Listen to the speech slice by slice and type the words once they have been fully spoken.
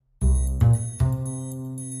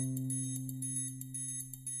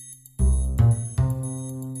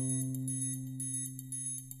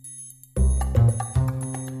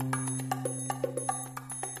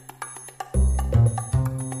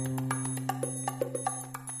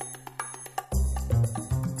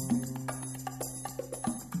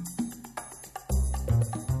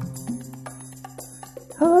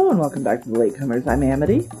welcome back to the Latecomers. I'm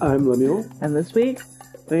Amity. I'm Lemuel. And this week,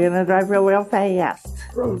 we're gonna drive real fast.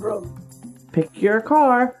 Vroom, vroom. Pick your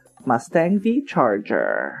car, Mustang v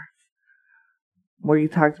Charger. We're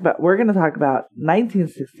gonna talk about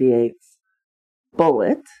 1968's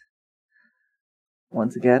Bullitt.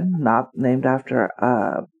 Once again, not named after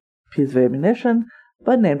a piece of ammunition,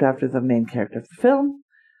 but named after the main character of the film.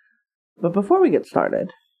 But before we get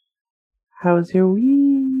started, how was your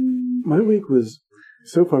week? My week was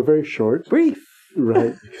so far very short. Brief.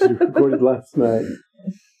 Right, because we recorded last night.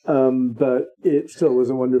 But it still was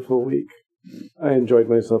a wonderful week. I enjoyed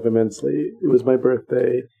myself immensely. It was my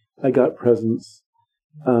birthday. I got presents.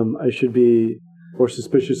 I should be more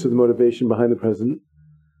suspicious of the motivation behind the present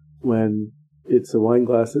when it's a wine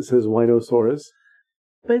glass that says Winosaurus.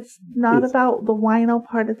 But it's not about the wino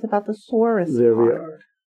part, it's about the saurus There part. we are.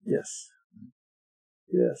 Yes.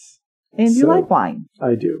 Yes. And you like wine.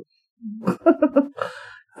 I do. In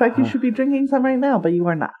fact, you should be drinking some right now, but you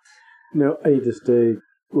are not. No, I need to stay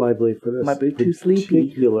lively for this. Might be too sleepy.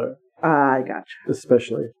 Particular, I gotcha.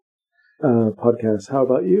 especially, podcast. How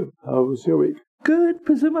about you? How was your week? Good.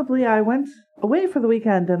 Presumably, I went away for the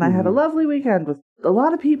weekend, and I had a lovely weekend with a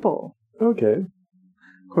lot of people. Okay.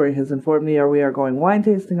 Corey has informed me we are going wine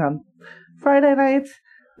tasting on Friday night.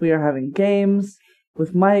 We are having games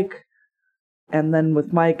with Mike, and then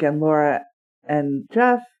with Mike and Laura and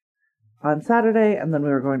Jeff on Saturday, and then we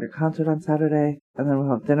were going to a concert on Saturday, and then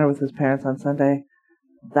we'll have dinner with his parents on Sunday.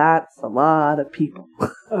 That's a lot of people.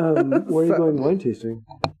 Where are you going wine tasting?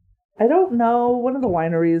 I don't know. One of the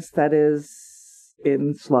wineries that is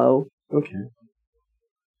in Slow. Okay.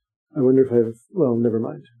 I wonder if well, never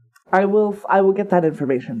mind. I will get that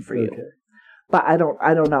information for you. Okay. But I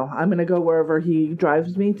don't know. I'm gonna go wherever he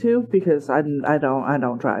drives me to because I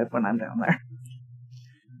don't drive when I'm down there.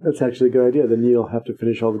 That's actually a good idea. Then you'll have to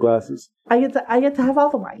finish all the glasses. I get to have all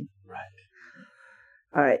the wine. Right.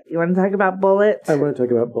 All right. You want to talk about Bullitt? I want to talk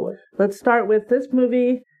about Bullitt. Let's start with this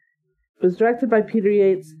movie. It was directed by Peter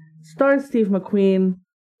Yates. Stars Steve McQueen.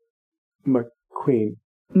 McQueen.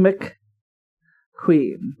 McQueen.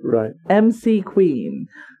 Right. MC Queen.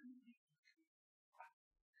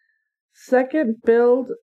 Second build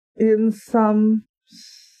in some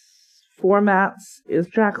formats is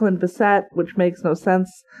Jacqueline Bisset, which makes no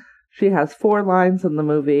sense. She has 4 lines in the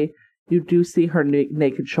movie. You do see her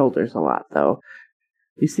naked shoulders a lot, though.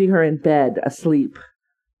 You see her in bed, asleep,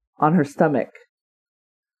 on her stomach,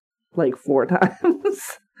 like 4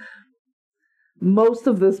 times. Most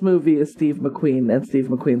of this movie is Steve McQueen and Steve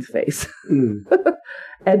McQueen's face.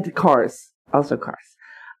 And Cars. Also Cars.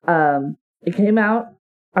 It came out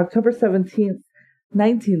October 17th,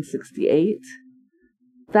 1968.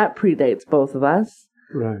 That predates both of us.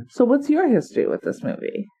 Right. So what's your history with this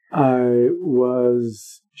movie? I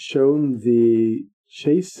was shown the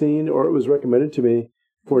chase scene, or it was recommended to me,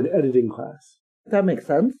 for an editing class. That makes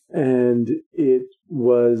sense. And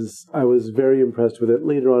I was very impressed with it.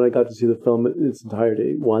 Later on, I got to see the film in its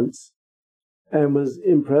entirety once, and was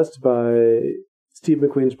impressed by Steve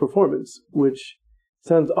McQueen's performance, which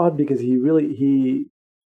sounds odd because he,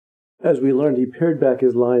 as we learned, he pared back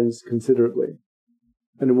his lines considerably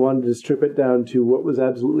and wanted to strip it down to what was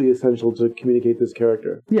absolutely essential to communicate this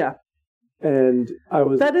character. Yeah. And I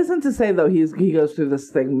was... That isn't to say, though, he goes through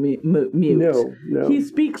this thing mute. No. He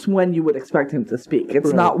speaks when you would expect him to speak.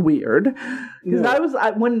 It's not weird. Because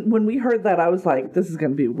when we heard that, I was like, this is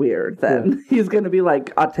going to be weird then. Yeah. He's going to be,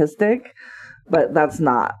 like, autistic. But that's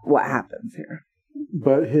not what happens here.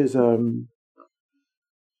 But his... the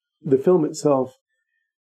film itself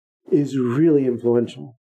is really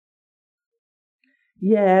influential.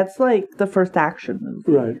 Yeah, it's like the first action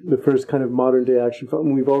movie. Right, the first kind of modern-day action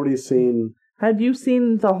film. We've already seen... Had you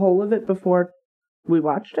seen the whole of it before we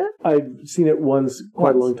watched it? I've seen it once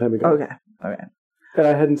quite a long time ago. Okay. And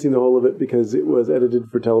I hadn't seen the whole of it because it was edited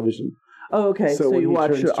for television. Oh, okay. So you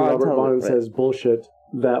watched it on television. So when he turns to Robert Vaughn and says, bullshit,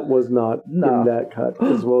 that was not in that cut,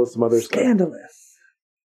 as well as some other stuff. Scandalous.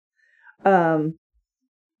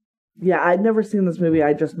 Yeah, I'd never seen this movie.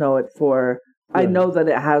 I just know it for... I know that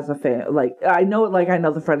it has a I know it like I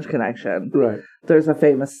know the French Connection. Right. There's a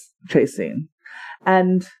famous chase scene.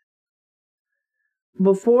 And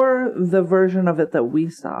before the version of it that we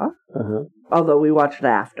saw, although we watched it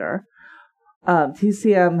after,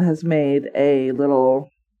 TCM has made a little,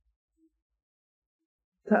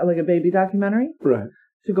 like a baby documentary. Right.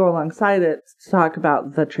 To go alongside it to talk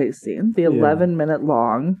about the chase scene, the 11-minute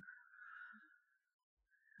long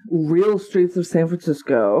real streets of San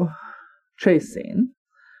Francisco chase scene,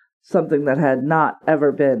 something that had not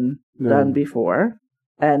ever been done before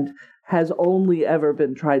and has only ever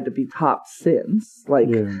been tried to be topped since.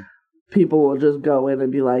 people will just go in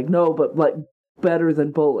and be like, no, but like better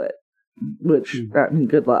than Bullitt, which, I mean,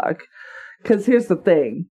 good luck. Because here's the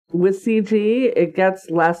thing. With CG, it gets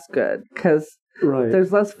less good because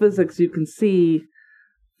there's less physics. You can see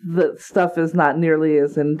that stuff is not nearly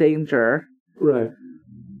as in danger. Right.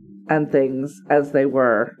 And things as they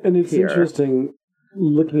were. And it's interesting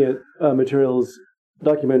looking at materials,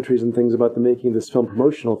 documentaries and things about the making of this film,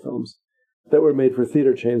 promotional films that were made for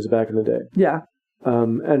theater chains back in the day. Yeah.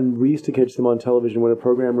 And we used to catch them on television when a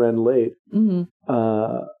program ran late. Mm-hmm.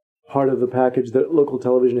 Part of the package that local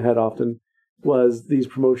television had often was these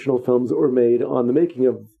promotional films that were made on the making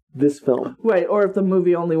of this film. Right, or if the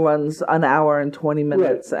movie only runs an hour and 20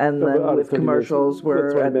 minutes, and then with commercials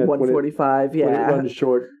we're at 1:45. Yeah. When it runs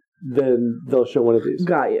short, then they'll show one of these.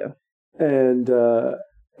 Got you. And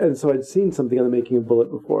so I'd seen something on the making of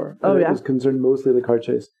Bullitt before. Oh, yeah? It was concerned mostly the car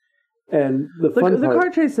chase. And the car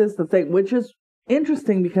chase is the thing, which is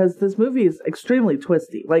interesting because this movie is extremely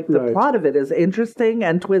twisty. Like, the plot of it is interesting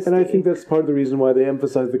and twisty. And I think that's part of the reason why they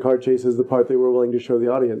emphasized the car chase as the part they were willing to show the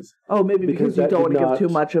audience. Oh, maybe because you don't want to give too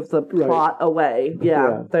much of the plot away.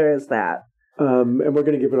 Yeah, there is that. And we're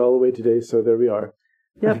going to give it all away today, so there we are.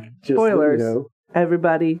 Yep, spoilers.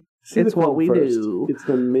 Everybody. It's what we do. It's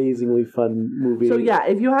an amazingly fun movie. So yeah,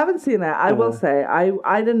 if you haven't seen it, I will say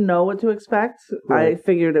I didn't know what to expect. I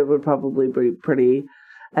figured it would probably be pretty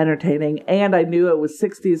entertaining, and I knew it was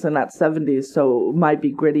 60s and not 70s, so it might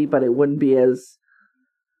be gritty, but it wouldn't be as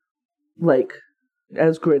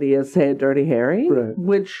gritty as, say, a Dirty Harry,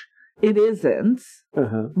 which it isn't,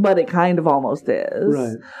 but it kind of almost is.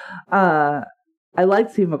 Right. I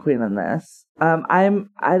like Steve McQueen in this.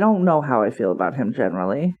 I don't know how I feel about him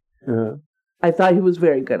generally. I thought he was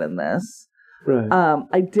very good in this. Right.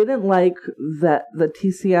 I didn't like that the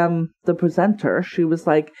TCM, the presenter, she was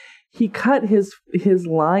like, he cut his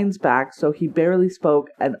lines back so he barely spoke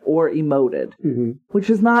or emoted, which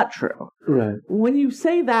is not true. Right. When you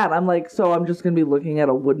say that, I'm like, so I'm just going to be looking at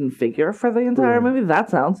a wooden figure for the entire movie? That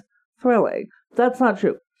sounds thrilling. That's not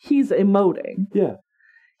true. He's emoting. Yeah.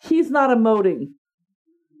 He's not emoting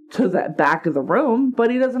to that back of the room, but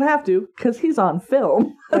he doesn't have to because he's on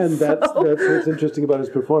film. And that's what's interesting about his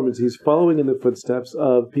performance. He's following in the footsteps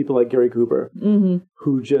of people like Gary Cooper,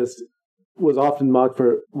 who just was often mocked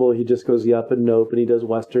for, well, he just goes yup and nope, and he does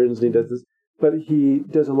westerns, and he does this. But he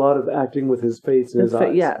does a lot of acting with his face and his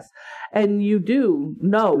eyes. Yes. And you do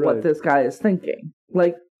know what this guy is thinking.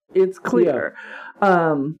 Like, it's clear.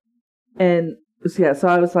 Yeah. So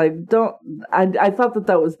I was like, I thought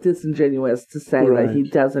that was disingenuous to say that he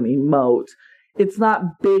doesn't emote. It's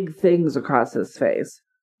not big things across his face,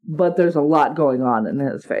 but there's a lot going on in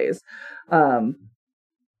his face.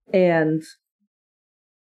 And,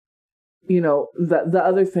 you know, the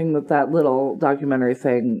other thing that little documentary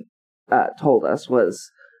thing told us was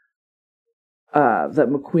that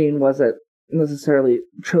McQueen wasn't necessarily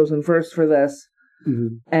chosen first for this.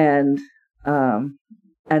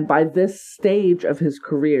 And by this stage of his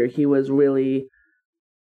career, he was really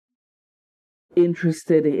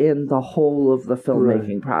interested in the whole of the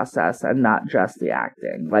filmmaking process and not just the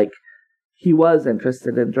acting. Like, he was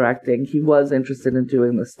interested in directing. He was interested in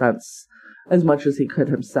doing the stunts as much as he could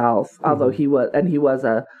himself. Although he was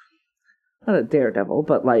not a daredevil,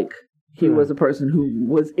 but like, he was a person who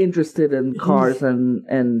was interested in cars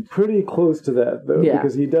and pretty close to that, though,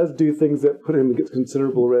 because he does do things that put him at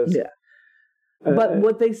considerable risk. Yeah. But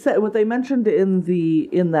what they mentioned in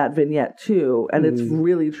that vignette too, and it's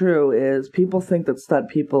really true, is people think that stunt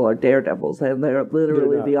people are daredevils, and they're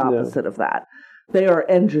literally the opposite of that. They are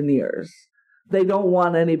engineers. They don't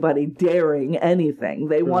want anybody daring anything.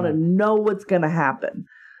 They want to know what's going to happen.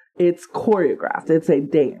 It's choreographed. It's a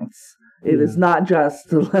dance. It is not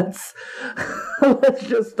just let's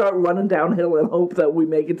just start running downhill and hope that we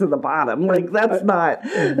make it to the bottom. Like, that's not.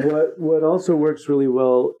 What also works really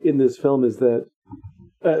well in this film is that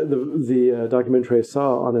the documentary I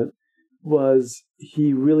saw on it was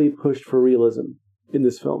he really pushed for realism in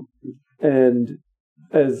this film, and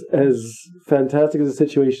as fantastic as the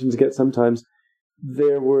situations get sometimes,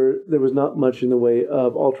 there was not much in the way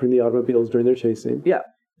of altering the automobiles during their chase scene. Yeah.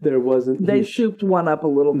 There wasn't. They souped one up a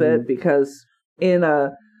little bit because in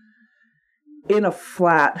a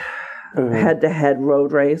flat head-to-head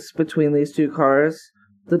road race between these two cars,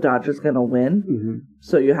 the Dodge is going to win.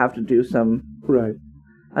 So you have to do some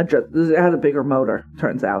it had a bigger motor.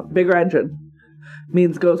 Turns out bigger engine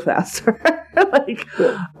means goes faster, like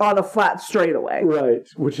on a flat straightaway. Right,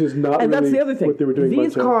 which is not. And really that's the other thing. What they were doing.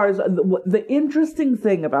 These cars. The interesting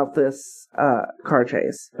thing about this car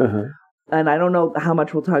chase. And I don't know how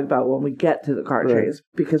much we'll talk about when we get to the car chase,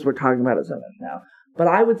 because we're talking about it so much now. But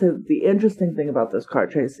I would say the interesting thing about this car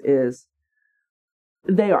chase is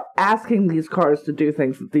they are asking these cars to do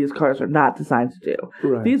things that these cars are not designed to do.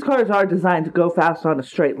 Right. These cars are designed to go fast on a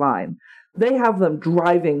straight line. They have them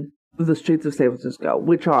driving the streets of San Francisco,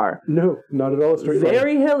 which are no, not at all a straight line.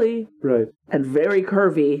 Very hilly, right, and very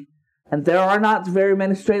curvy, and there are not very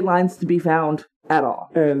many straight lines to be found at all.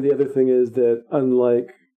 And the other thing is that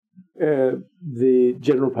unlike the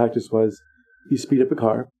general practice was you speed up a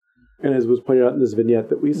car, and as was pointed out in this vignette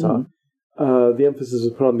that we saw, the emphasis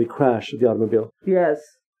was put on the crash of the automobile. Yes.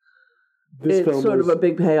 It's sort of a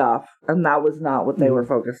big payoff, and that was not what they were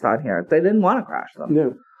focused on here. They didn't want to crash them.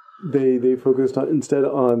 No. They focused instead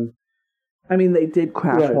on... I mean, they did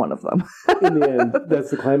crash one of them. In the end, that's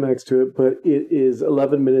the climax to it, but it is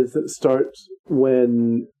 11 minutes that start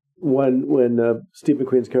when Steve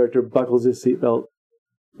McQueen's character buckles his seatbelt.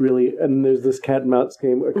 Really, and there's this cat and mouse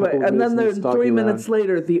game. And then there's 3 minutes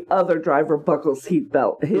later, the other driver buckles his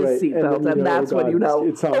seatbelt, and that's when you know,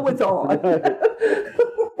 it's on. Right.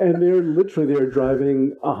 And they're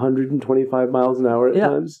driving 125 miles an hour at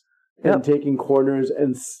times, and taking corners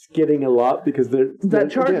and skidding a lot because that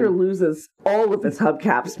Charger loses all of its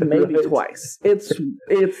hubcaps maybe twice. It's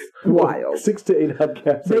wild. 6 to 8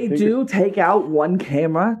 hubcaps. They do take out one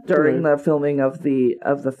camera during the filming of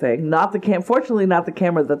the thing. Fortunately, not the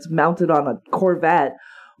camera that's mounted on a Corvette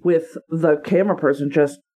with the camera person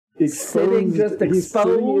just sitting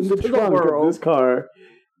exposed in the trunk of this car,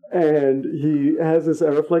 and he has this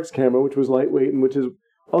Aeroflex camera, which was lightweight and which is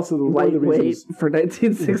also one of the reasons for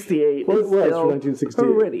 1968. Well, it was for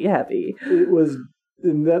 1968. Pretty heavy. It was,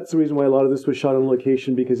 and that's the reason why a lot of this was shot on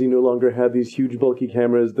location, because he no longer had these huge bulky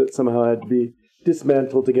cameras that somehow had to be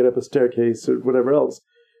dismantled to get up a staircase or whatever else.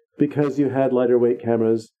 Because you had lighter weight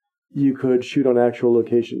cameras, you could shoot on actual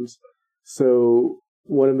locations. So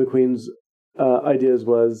one of McQueen's ideas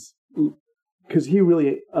was, because he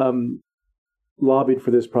really lobbied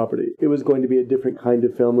for this property. It was going to be a different kind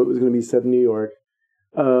of film. It was going to be set in New York.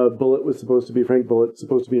 Bullitt was supposed to be Frank Bullitt,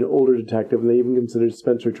 supposed to be an older detective, and they even considered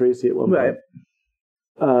Spencer Tracy at one point.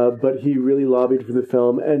 But he really lobbied for the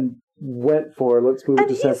film and went for, let's move it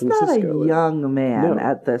to San Francisco. He's not a young man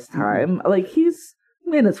at this time. Like, he's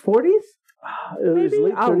in his 40s?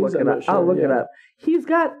 Maybe? I'll look it up. I'll look it up. He's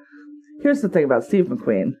got... Here's the thing about Steve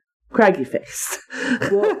McQueen. Craggy face.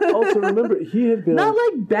 Well, also remember, he had been... Not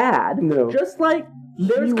like bad. No. Just like...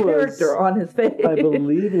 There's character on his face. I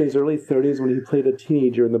believe in his early 30s when he played a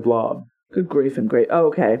teenager in The Blob. Good grief and great. Oh,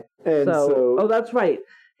 okay. And so that's right.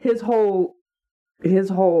 His whole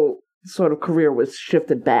sort of career was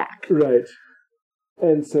shifted back. Right.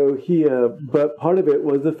 And so he, but part of it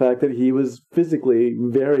was the fact that he was physically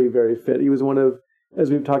very, very fit. He was one of, as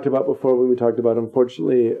we've talked about before when we talked about,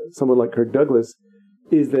 unfortunately, someone like Kirk Douglas,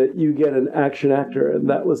 is that you get an action actor, and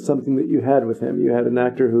that was something that you had with him. You had an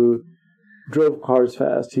actor who drove cars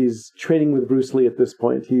fast. He's training with Bruce Lee at this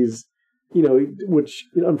point. He's, which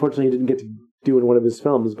unfortunately he didn't get to do in one of his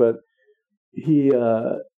films, but he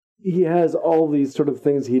has all these sort of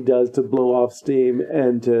things he does to blow off steam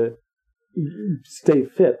and to stay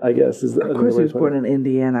fit, I guess. Of course he was born in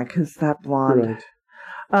Indiana, because that blonde.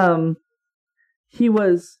 Right. He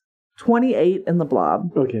was 28 in The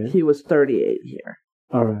Blob. Okay. He was 38 here.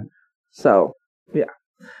 All right. So, yeah.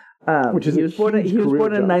 He was born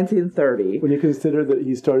in 1930. When you consider that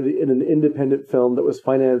he started in an independent film that was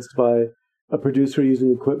financed by a producer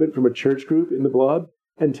using equipment from a church group in The Blob,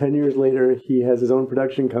 and 10 years later he has his own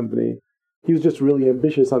production company. He was just really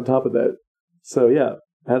ambitious on top of that. So yeah,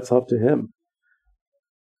 hats off to him.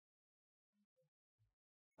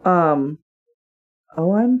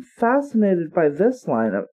 I'm fascinated by this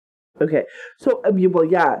lineup. Okay, so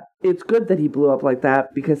it's good that he blew up like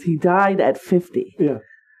that because he died at 50. Yeah.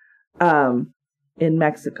 In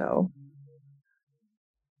Mexico.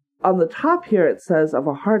 On the top here it says of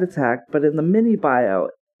a heart attack, but in the mini bio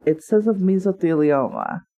it says of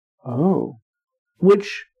mesothelioma. Oh.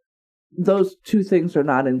 Which those two things are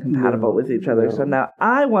not incompatible with each other. No. So now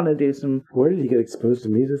I want to do some... Where did he get exposed to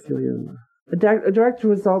mesothelioma? A direct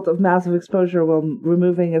result of massive exposure while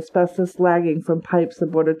removing asbestos lagging from pipes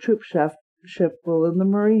aboard a troop ship while in the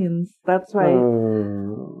Marines. That's right.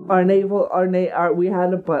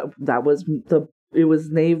 It was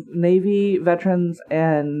Navy veterans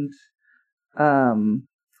and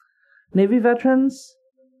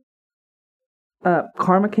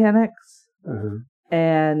car mechanics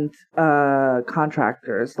and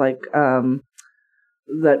contractors that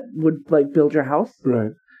would build your house,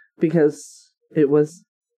 right? Because it was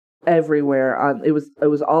everywhere it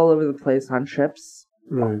was all over the place on ships,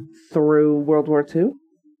 right, through World War II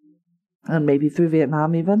and maybe through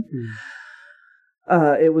Vietnam even.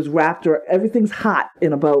 It was wrapped, or everything's hot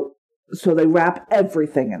in a boat. So they wrap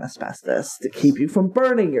everything in asbestos to keep you from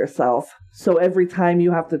burning yourself. So every time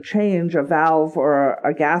you have to change a valve or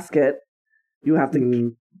a gasket, you have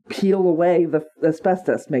to peel away the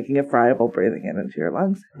asbestos, making it friable, breathing it into your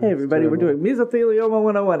lungs. Hey, everybody, we're doing mesothelioma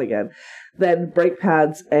 101 again. Then brake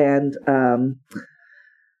pads, and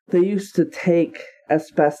they used to take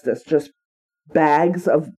asbestos, just bags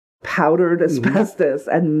of powdered asbestos,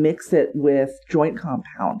 and mix it with joint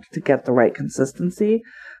compound to get the right consistency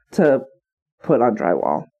to put on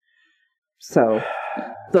drywall. So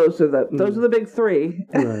those are the big three.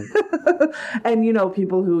 Right. And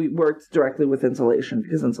people who worked directly with insulation,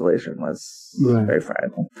 because insulation was very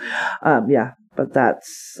friable. But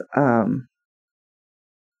that's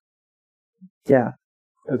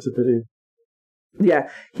that's a pity. Yeah,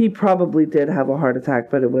 he probably did have a heart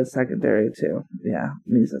attack, but it was secondary to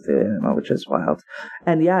mesothelioma, which is wild.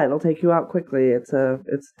 And it'll take you out quickly. It's a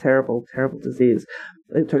terrible, terrible disease.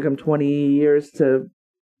 It took him 20 years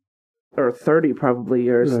or 30 probably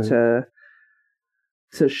years to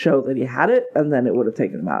show that he had it, and then it would have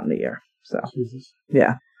taken him out in a year. So Jesus.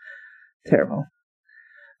 Yeah, terrible.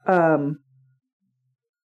 So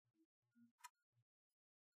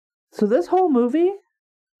this whole movie,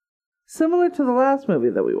 similar to the last movie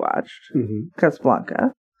that we watched,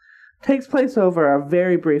 Casablanca, takes place over a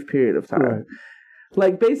very brief period of time. Right.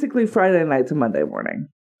 Like basically Friday night to Monday morning.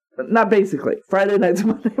 Not basically. Friday night to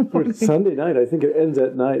Monday morning. Sunday night. I think it ends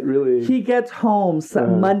at night, really. He gets home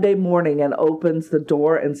Monday morning and opens the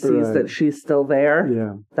door and sees that she's still there.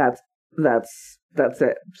 Yeah. That's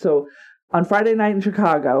it. So on Friday night in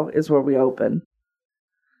Chicago is where we open.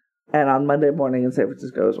 And on Monday morning in San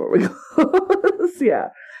Francisco is where we close. Yeah.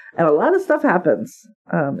 And a lot of stuff happens,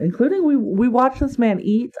 including we watch this man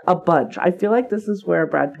eat a bunch. I feel like this is where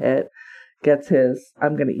Brad Pitt gets his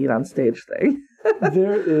 "I'm going to eat on stage" thing.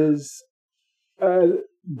 There is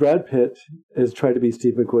Brad Pitt has tried to be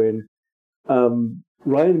Steve McQueen.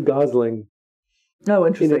 Ryan Gosling. Oh,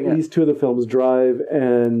 interesting. In at least two of the films, Drive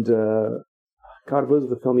and what was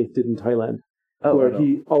the film he did in Thailand, where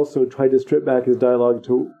he also tried to strip back his dialogue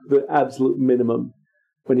to the absolute minimum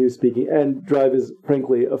when he was speaking. And Drive is,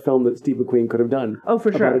 frankly, a film that Steve McQueen could have done. Oh,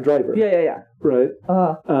 for sure. About a driver. Yeah. Right?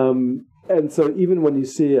 And so even when you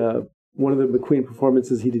see one of the McQueen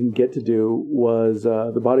performances he didn't get to do was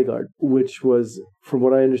The Bodyguard, which was, from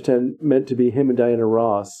what I understand, meant to be him and Diana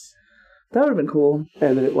Ross. That would have been cool.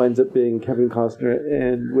 And then it winds up being Kevin Costner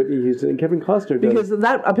and Whitney Houston. And Kevin Costner does... Because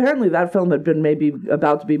apparently that film had been maybe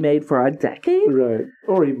about to be made for a decade? Right.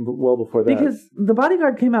 Or even well before that. Because The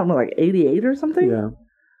Bodyguard came out in like 88 or something? Yeah.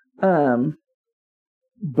 And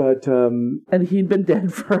he'd been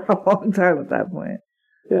dead for a long time at that point.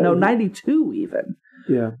 Yeah, 92 even.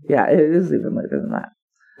 Yeah. Yeah, it is even later than that.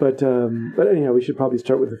 But anyhow, we should probably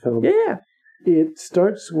start with the film. Yeah. It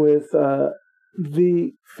starts with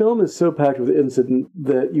the film is so packed with incident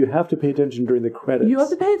that you have to pay attention during the credits. You have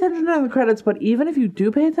to pay attention during the credits, but even if you do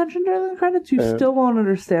pay attention during the credits, you still won't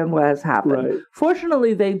understand what has happened. Right.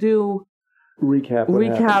 Fortunately, they do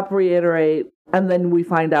recap, reiterate, and then we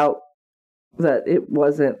find out that it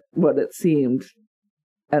wasn't what it seemed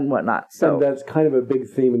and whatnot. So and that's kind of a big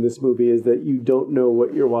theme in this movie, is that you don't know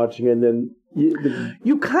what you're watching, and then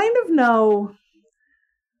you kind of know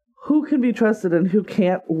who can be trusted and who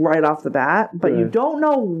can't right off the bat, but you don't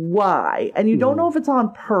know why, and you don't know if it's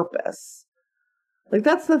on purpose. Like,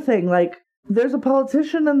 that's the thing. Like, there's a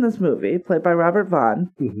politician in this movie, played by Robert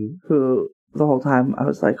Vaughn, who the whole time I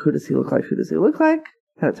was like, who does he look like? Who does he look like?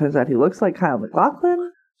 And it turns out he looks like Kyle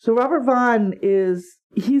MacLachlan. So Robert Vaughn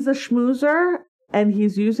he's a schmoozer, and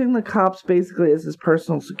he's using the cops basically as his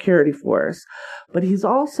personal security force. But he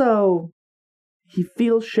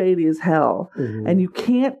feels shady as hell. And you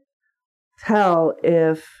can't tell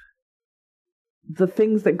if the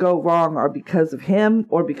things that go wrong are because of him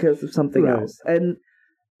or because of something else. And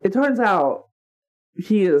it turns out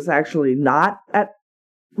he is actually not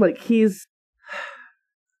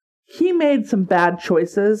he made some bad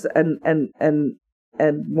choices and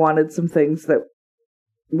wanted some things that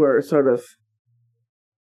were sort of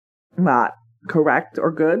not correct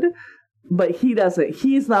or good, but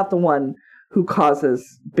he's not the one who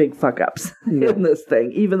causes big fuck-ups in this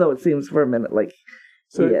thing, even though it seems for a minute like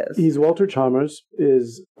he is. He's Walter Chalmers,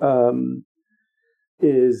 is I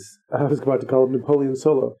was about to call him Napoleon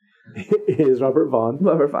Solo, is Robert Vaughn.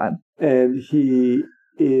 Robert Vaughn. And he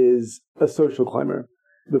is a social climber.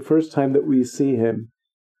 The first time that we see him,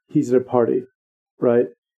 he's at a party, right?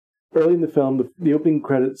 Early in the film, the opening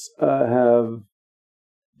credits have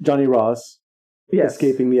Johnny Ross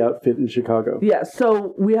escaping the outfit in Chicago. Yeah,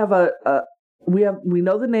 so we have a we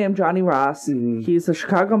know the name Johnny Ross. Mm-hmm. He's a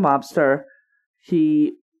Chicago mobster.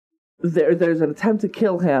 There's an attempt to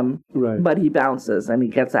kill him, right. but he bounces and he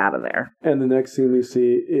gets out of there. And the next scene we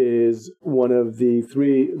see is one of the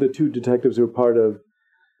two detectives who are part of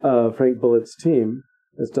Frank Bullitt's team,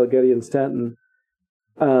 that's Delgetti and Stanton.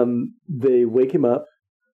 They wake him up.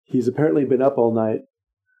 He's apparently been up all night.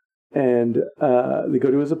 And they go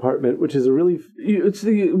to his apartment, which is a really...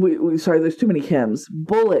 sorry, there's too many hymns.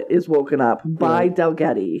 Bullitt is woken up by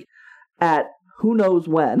Delgetti at who knows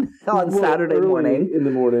when on Saturday morning. In the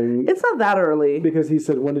morning. It's not that early. Because he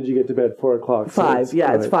said, when did you get to bed? 4 o'clock. 5, so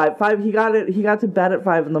it's 5. 5, he got to bed at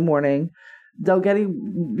 5 in the morning. Delgetti,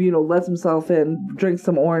 lets himself in, drinks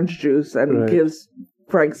some orange juice, and gives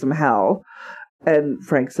Frank some hell. And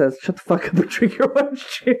Frank says, shut the fuck up and drink your orange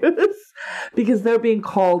juice. Because they're being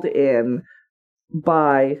called in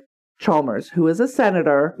by Chalmers, who is a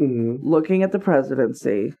senator looking at the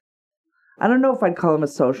presidency. I don't know if I'd call him a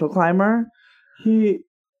social climber. He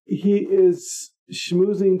is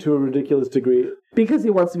schmoozing to a ridiculous degree. Because he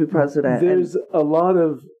wants to be president. There's a lot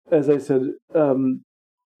of, as I said,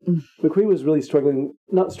 McQueen was really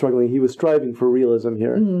he was striving for realism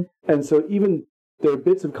here. Mm-hmm. And so even there are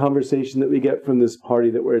bits of conversation that we get from this party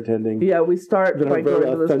that we're attending. Yeah, we start by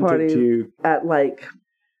going to this party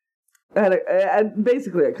at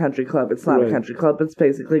basically a country club. It's not a country club. It's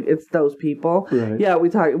those people. Right. Yeah,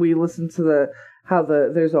 we listen to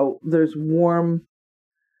there's warm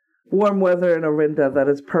weather in Orinda that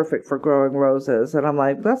is perfect for growing roses, and I'm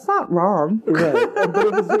like, that's not wrong. Right, but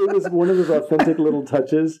it was one of those authentic little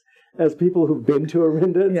touches. As people who've been to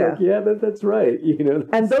Orinda, it's that's right.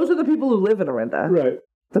 And those are the people who live in Orinda. Right.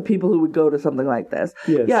 The people who would go to something like this.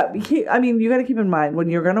 Yes. Yeah, you got to keep in mind, when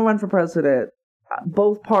you're going to run for president,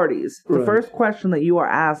 both parties, the first question that you are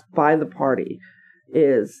asked by the party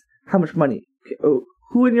is, how much money?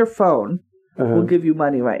 Who in your phone will give you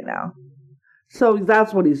money right now? So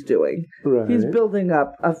that's what he's doing. Right. He's building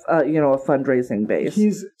up a fundraising base.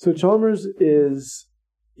 So Chalmers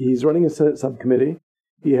he's running a Senate subcommittee.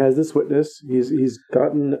 He has this witness. He's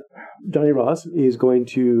gotten Johnny Ross. He's going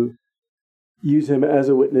to use him as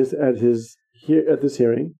a witness at this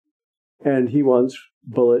hearing, and he wants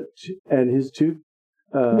Bullitt and his two.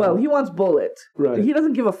 He wants Bullitt. Right. He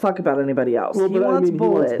doesn't give a fuck about anybody else. Well, he wants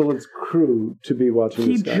Bullitt's crew to be watching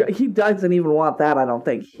this guy. He doesn't even want that, I don't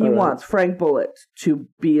think. He wants Frank Bullitt to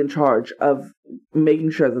be in charge of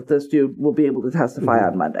making sure that this dude will be able to testify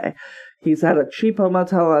on Monday. He's at a cheapo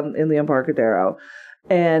motel in the Embarcadero.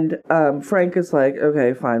 And Frank is like,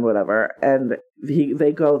 okay, fine, whatever. And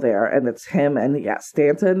they go there, and it's him and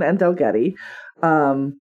Stanton and Delgetti,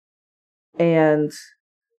 and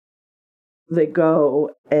they go,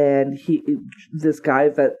 and this guy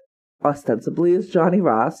that ostensibly is Johnny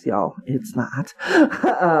Ross, y'all, it's not,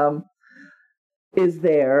 is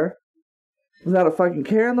there without a fucking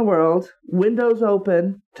care in the world, windows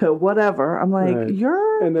open to whatever. I'm like,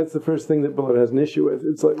 And that's the first thing that Bullitt has an issue with.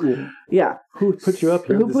 It's like, who put you up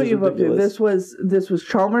here? Who put you up here? This was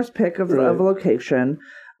Chalmers' pick of a location.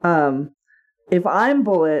 If I'm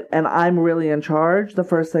Bullitt and I'm really in charge, the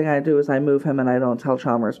first thing I do is I move him and I don't tell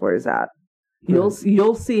Chalmers where he's at. You'll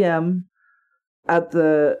see him at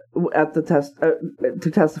the test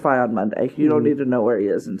to testify on Monday. You don't need to know where he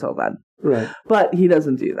is until then. Right. But he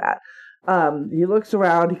doesn't do that. He looks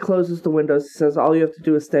around, he closes the windows, he says all you have to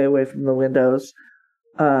do is stay away from the windows.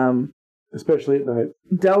 Especially at night.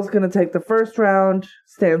 Dell's going to take the first round,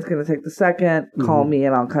 Stan's going to take the second, call me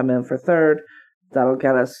and I'll come in for third. That'll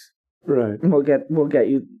get us right. We'll get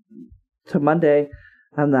you to Monday,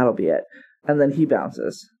 and that'll be it. And then he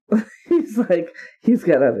bounces. He's like, he's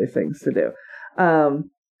got other things to do.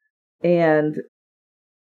 And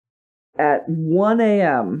at 1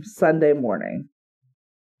 a.m. Sunday morning,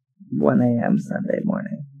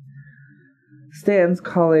 Stan's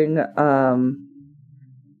calls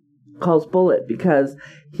Bullitt because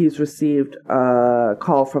he's received a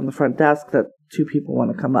call from the front desk that 2 people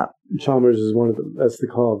want to come up. Chalmers is one of them. That's the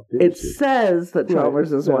call. It says that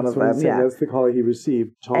Chalmers is one of them. Yeah, that's the call he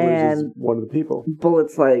received. Chalmers is one of the people.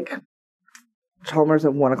 Bullitt's like, Chalmers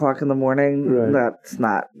at 1 o'clock in the morning? Right. That's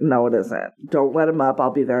not. No, it isn't. Don't let him up.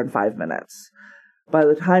 I'll be there in 5 minutes. By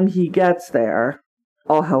the time he gets there,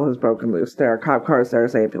 all hell has broken loose. There are cop cars,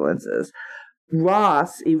 there's ambulances.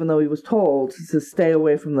 Ross, even though he was told to stay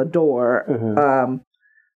away from the door,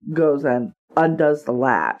 goes and undoes the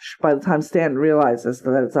latch. By the time Stanton realizes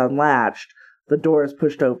that it's unlatched, the door is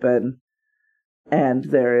pushed open, and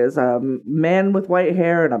there is a man with white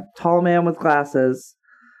hair and a tall man with glasses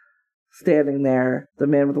standing there. The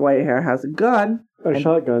man with the white hair has a gun. A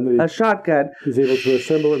shotgun. A shotgun. He's able to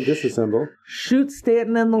assemble and disassemble. Shoots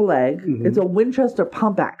Stanton in the leg. Mm-hmm. It's a Winchester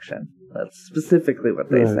pump action. That's specifically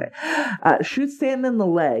what they say. Shoots Stanton in the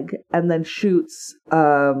leg, and then shoots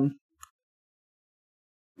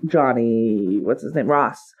Johnny, what's his name?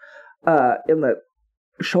 Ross, in the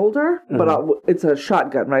shoulder, but it's a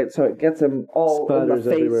shotgun, right? So it gets him all in the face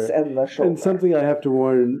everywhere. And the shoulder. And something I have to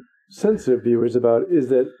warn sensitive viewers about is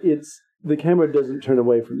that the camera doesn't turn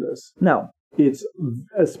away from this. No. It's,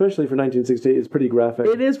 especially for 1968, it's pretty graphic.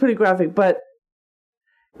 It is pretty graphic, but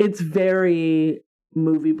it's very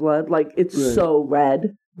movie blood. Like, it's so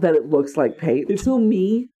red that it looks like paint. To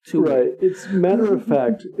me. It's matter of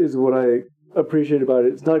fact is what I appreciate about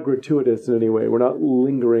it. It's not gratuitous in any way. We're not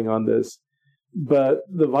lingering on this. But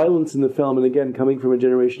the violence in the film, and again, coming from a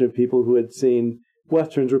generation of people who had seen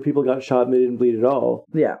Westerns where people got shot and they didn't bleed at all.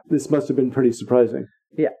 Yeah. This must have been pretty surprising.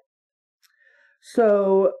 Yeah.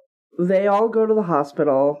 So they all go to the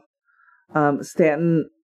hospital. Stanton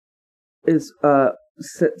is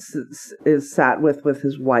sat with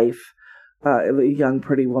his wife, a young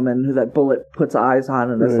pretty woman who that Bullitt puts eyes on,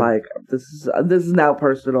 and is like, this is now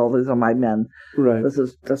personal. These are my men. Right. This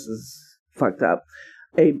is fucked up.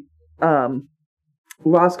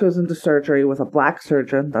 Ross goes into surgery with a black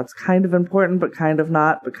surgeon. That's kind of important, but kind of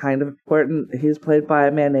not, but kind of important. He's played by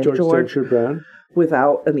a man named George Brown,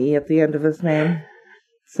 without an E at the end of his name.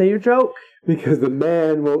 Say your joke. Because the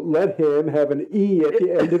man won't let him have an E at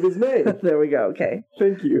the end of his name. There we go. Okay.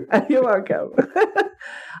 Thank you. You're welcome.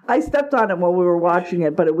 I stepped on it while we were watching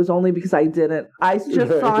it, but it was only because I didn't. I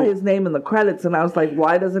just saw his name in the credits, and I was like,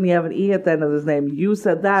 why doesn't he have an E at the end of his name? You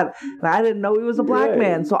said that, and I didn't know he was a black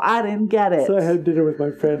man, so I didn't get it. So I had dinner with my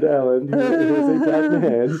friend Alan, who is a black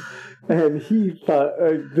man, and he thought,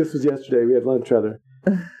 this was yesterday, we had lunch rather,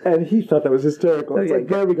 and he thought that was hysterical. It's like,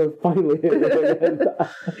 there we go, finally.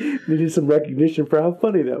 Needed some recognition for how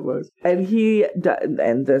funny that was. And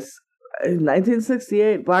this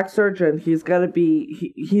 1968 black surgeon, he's got to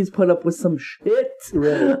be, he's put up with some shit.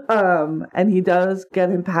 Right. And he does get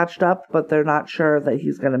him patched up, but they're not sure that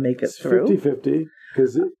he's going to make it through. 50-50,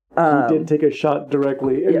 because he did take a shot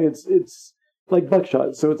directly. I mean, it's like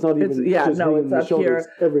buckshot, so it's not even it's up the shoulders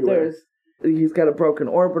here. Everywhere. He's got a broken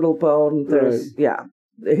orbital bone.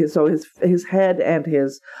 So his head and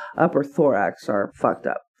his upper thorax are fucked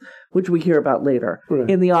up, which we hear about later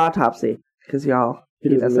in the autopsy, because he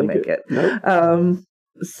doesn't make it. Nope.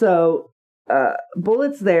 So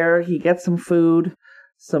Bullitt's there. He gets some food,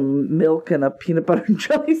 some milk, and a peanut butter and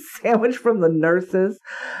jelly sandwich from the nurses,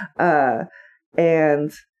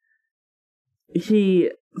 and he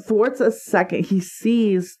thwarts a second. He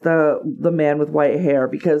sees the man with white hair,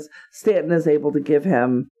 because Stanton is able to give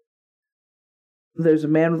him. There's a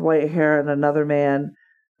man with white hair and another man.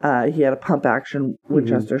 He had a pump action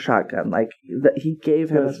Winchester shotgun. Like, he gave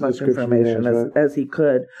him as much information as he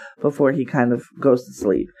could before he kind of goes to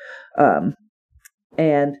sleep.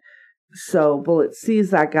 And so Bullitt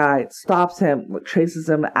sees that guy, stops him, chases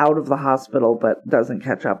him out of the hospital, but doesn't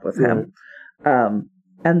catch up with him.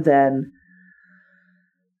 And then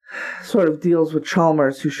sort of deals with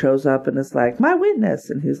Chalmers, who shows up and is like, my witness.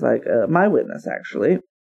 And he's like, my witness, actually.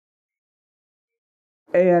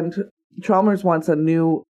 And Chalmers wants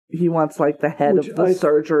he wants like the head of the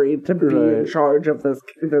surgery to be in charge of this.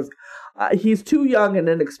 He's too young and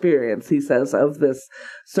inexperienced, he says, of this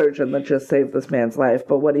surgeon that just saved this man's life.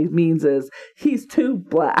 But what he means is he's too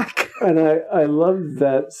black. And I love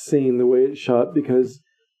that scene, the way it's shot, because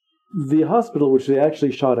the hospital, which they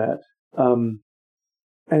actually shot at, and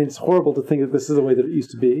it's horrible to think that this is the way that it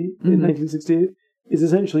used to be in 1968, is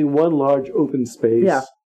essentially one large open space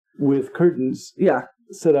with curtains. Yeah.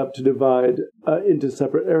 Set up to divide into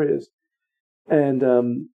separate areas, and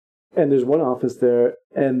there's one office there,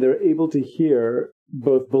 and they're able to hear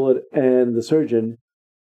both Bullitt and the surgeon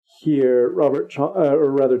hear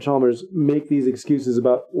Chalmers make these excuses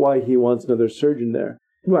about why he wants another surgeon there.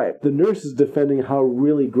 Right. The nurse is defending how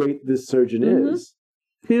really great this surgeon is.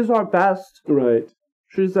 He's our best. Right.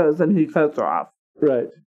 She says, and he cuts her off. Right.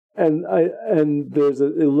 And there's a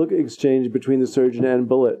look exchange between the surgeon and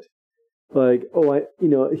Bullitt. Like,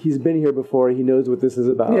 he's been here before. He knows what this is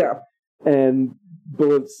about. Yeah. And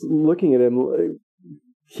Bullitt's looking at him. Like,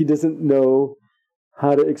 he doesn't know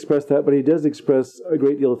how to express that, but he does express a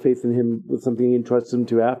great deal of faith in him with something he entrusts him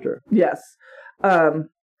to after. Yes.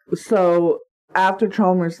 So after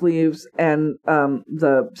Chalmers leaves and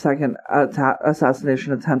the second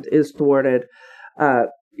assassination attempt is thwarted,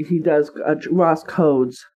 he does Ross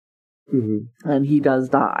codes, and he does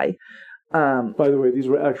die. By the way, these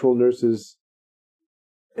were actual nurses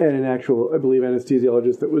and an actual, I believe,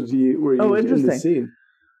 anesthesiologist that were used in the scene.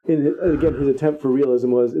 Again, his attempt for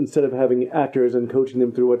realism was, instead of having actors and coaching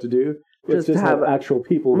them through what to do, it's just have actual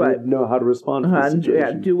people who know how to respond to the situation.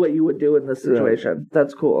 Yeah, do what you would do in this situation. Right.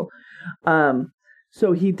 That's cool.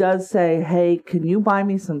 So he does say, hey, can you buy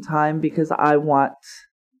me some time because I want...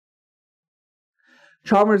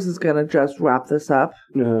 Chalmers is going to just wrap this up,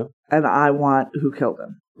 and I want who killed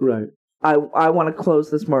him. Right. I want to close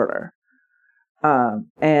this murder.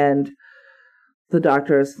 And the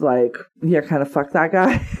doctor is like, yeah, kind of fuck that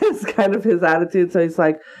guy. It's kind of his attitude. So he's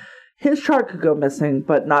like, his chart could go missing,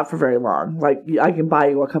 but not for very long. Like, I can buy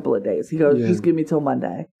you a couple of days. He goes, just give me till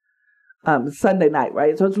Monday. Sunday night,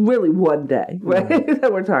 right? So it's really one day, right?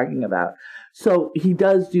 That we're talking about. So he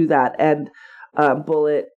does do that. And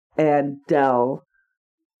Bullitt and Dell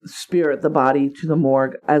spirit the body to the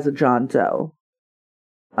morgue as a John Doe.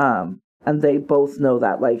 And they both know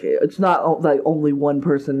that. Like, it's not like only one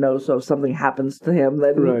person knows, so if something happens to him,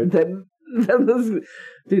 then this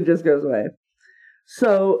dude just goes away.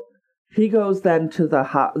 So he goes then to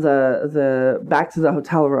the back to the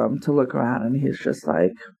hotel room to look around, and he's just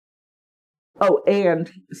like, oh,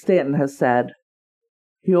 and Stanton has said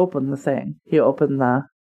he opened the thing. He opened the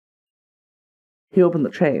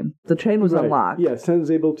chain. The chain was unlocked. Yeah,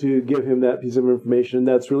 Stanton's able to give him that piece of information, and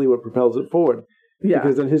that's really what propels it forward. Yeah.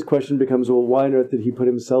 Because then his question becomes, well, why on earth did he put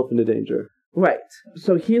himself into danger? Right.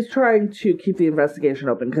 So he's trying to keep the investigation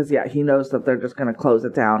open because, he knows that they're just going to close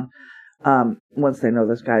it down once they know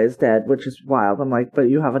this guy is dead, which is wild. I'm like,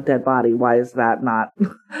 but you have a dead body. Why is that not?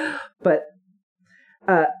 But,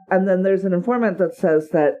 and then there's an informant that says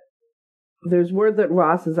that there's word that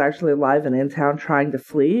Ross is actually alive and in town trying to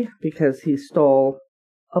flee because he stole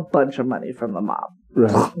a bunch of money from the mob.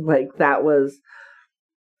 Right. Like, that's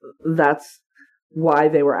why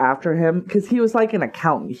they were after him, because he was like an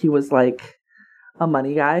accountant. He was like a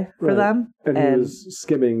money guy for them. And he was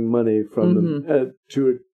skimming money from them to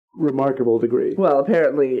a remarkable degree. Well,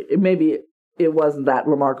 apparently, maybe it wasn't that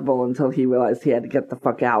remarkable until he realized he had to get the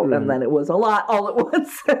fuck out, and then it was a lot all at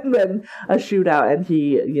once, and then a shootout, and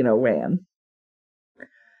he, ran.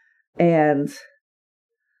 And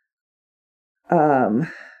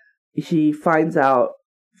he finds out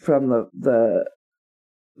from the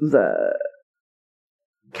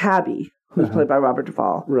cabbie, who's played by Robert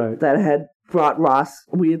Duvall, that had brought Ross.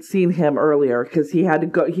 We had seen him earlier because he had to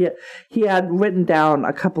go. He had written down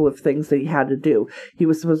a couple of things that he had to do. He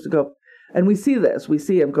was supposed to go, and we see this. We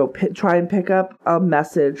see him go try and pick up a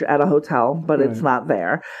message at a hotel, but it's not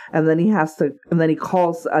there. And then he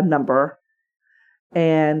calls a number,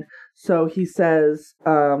 and so he says,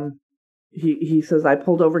 he says, I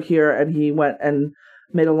pulled over here, and he went and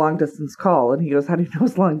made a long distance call. And he goes, how do you know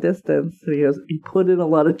it's long distance? And he goes, he put in a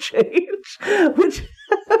lot of change, which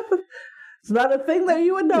it's not a thing that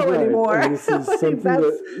you would know anymore. And this is something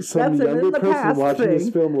that some younger person watching this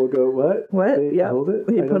film will go, what? Yeah, hold it?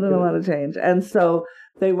 He put in a lot of change. And so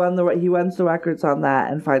he runs the records on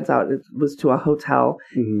that and finds out it was to a hotel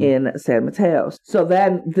in San Mateo. So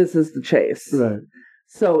then this is the chase. Right.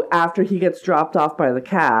 So after he gets dropped off by the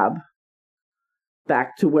cab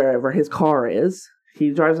back to wherever his car is, he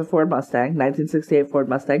drives a Ford Mustang, 1968 Ford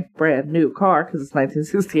Mustang, brand new car because it's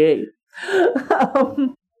 1968.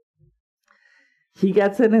 He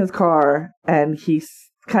gets in his car and he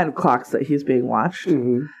kind of clocks that he's being watched,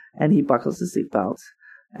 and he buckles his seatbelt,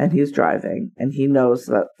 and he's driving, and he knows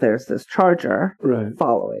that there's this Charger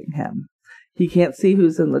following him. He can't see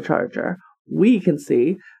who's in the Charger. We can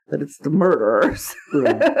see that it's the murderers.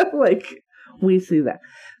 Like, we see that.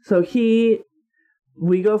 So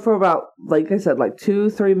we go for about, like I said, like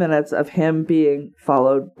 2-3 minutes of him being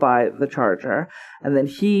followed by the Charger, and then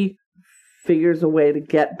he figures a way to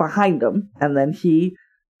get behind him, and then he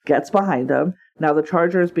gets behind him. Now the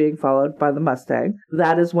Charger is being followed by the Mustang.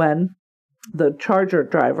 That is when the Charger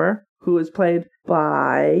driver, who is played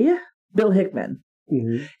by Bill Hickman,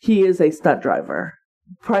 he is a stunt driver.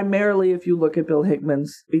 Primarily, if you look at Bill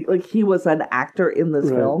Hickman's, like, he was an actor in this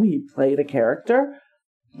film. He played a character.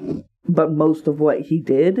 But most of what he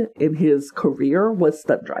did in his career was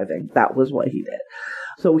stunt driving. That was what he did.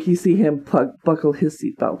 So we see him buckle his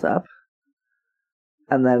seatbelt up.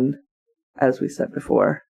 And then, as we said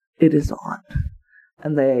before, it is on.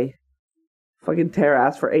 And they fucking tear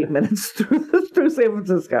ass for 8 minutes through San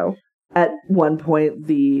Francisco. At one point,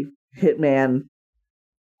 the hitman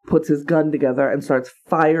puts his gun together and starts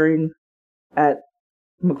firing at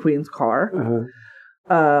McQueen's car.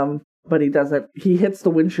 But he doesn't. He hits the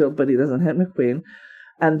windshield, but he doesn't hit McQueen.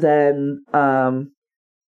 And then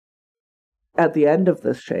at the end of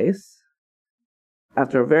this chase,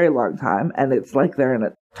 after a very long time, and it's like they're in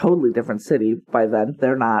a totally different city by then.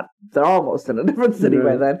 They're almost in a different city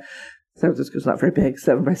by then. San Francisco's not very big,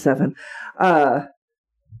 7x7.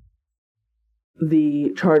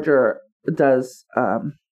 The Charger does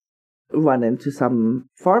run into some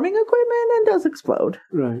farming equipment and does explode.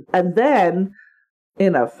 Right. And then,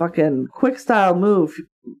 in a fucking quick style move,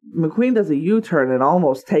 McQueen does a U-turn and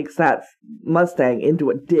almost takes that Mustang into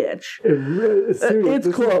a ditch. It's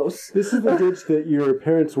close. This is the ditch that your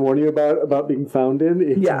parents warn you about being found in.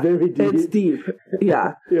 It's very deep. It's deep.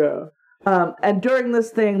 Yeah. Yeah. And during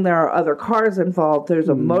this thing, there are other cars involved. There's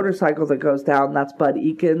a motorcycle that goes down. That's Bud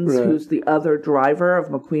Eakins, who's the other driver of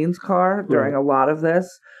McQueen's car during a lot of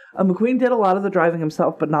this. McQueen did a lot of the driving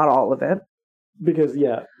himself, but not all of it. Because,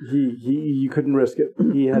 you couldn't risk it.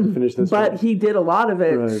 He had to finish this But he did a lot of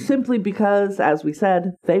it simply because, as we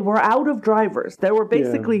said, they were out of drivers. There were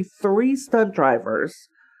basically 3 stunt drivers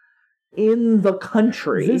in the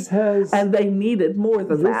country. And they needed more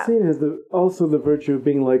than that. This scene has also the virtue of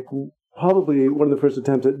being like probably one of the first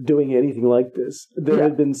attempts at doing anything like this. There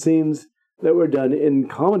had been scenes that were done in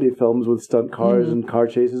comedy films with stunt cars and car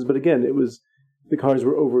chases, but again, it was the cars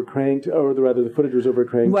were overcranked, or rather the footage was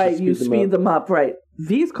overcranked. Right, you speed them up, right.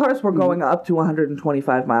 These cars were going up to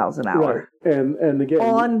 125 miles an hour. Right. And again...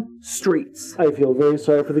 on streets. I feel very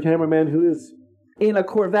sorry for the cameraman who is... in a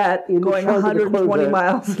Corvette going 120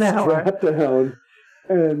 miles an hour. Strapped down.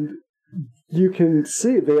 And you can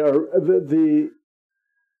see they are...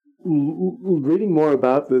 reading more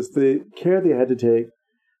about this, the care they had to take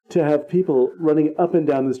to have people running up and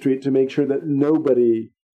down the street to make sure that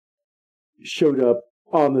nobody showed up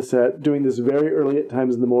on the set, doing this very early at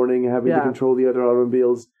times in the morning, having to control the other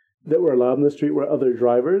automobiles that were allowed on the street were other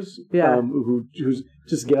drivers who's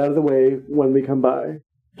just get out of the way when we come by.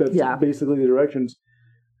 That's basically the directions.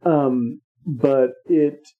 But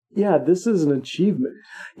this is an achievement.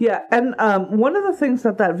 Yeah, and one of the things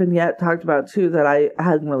that vignette talked about too that I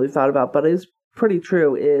hadn't really thought about, but is pretty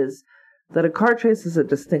true, is that a car chase is a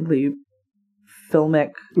distinctly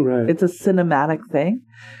filmic, it's a cinematic thing.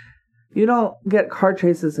 You don't get car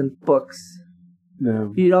chases in books.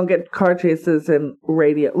 No. You don't get car chases in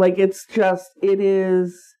radio. Like, it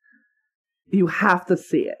is, you have to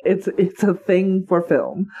see it. It's a thing for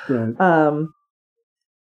film. Right.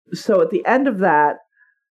 So at the end of that,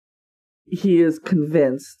 he is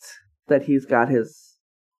convinced that he's got his,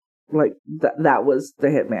 that was the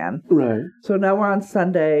hitman. Right. So now we're on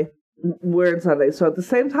Sunday. We're in Sunday. So at the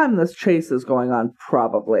same time this chase is going on,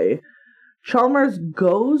 probably, Chalmers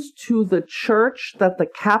goes to the church that the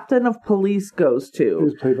captain of police goes to.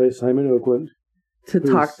 Who's played by Simon Oakland. To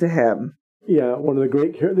talk to him. Yeah, one of the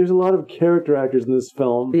great there's a lot of character actors in this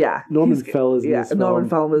film. Yeah. Norman Fell is in this film. Norman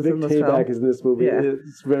Fell is in this film. Vic Tayback is in this movie. Yeah.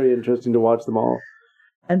 It's very interesting to watch them all.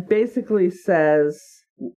 And basically says,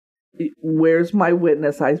 where's my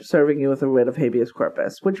witness? I'm serving you with a writ of habeas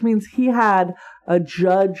corpus. Which means he had a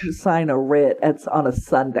judge sign a writ on a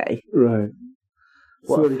Sunday. Right.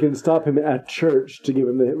 So that he can stop him at church to give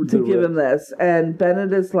him give him this. And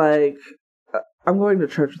Bennett is like, I'm going to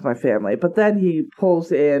church with my family. But then he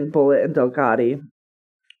pulls in Bullitt and Delgatti,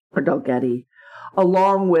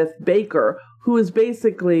 along with Baker, who is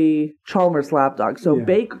basically Chalmers' lapdog. So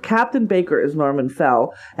Captain Baker is Norman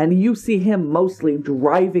Fell, and you see him mostly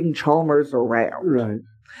driving Chalmers around. Right.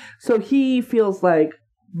 So he feels like,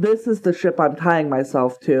 this is the ship I'm tying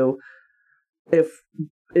myself to.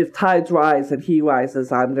 If tides rise and he rises,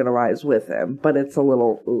 I'm going to rise with him. But it's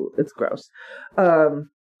it's gross.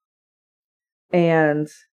 And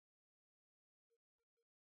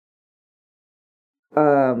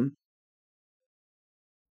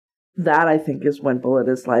that, I think, is when Bullitt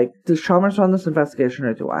is like, does Chalmers run this investigation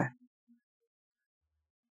or do I?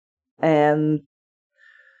 And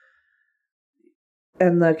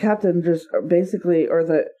the captain just basically,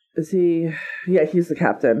 he's the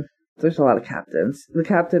captain. There's a lot of captains. The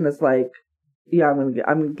captain is like,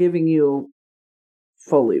 I'm giving you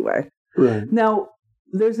full leeway. Right. Now,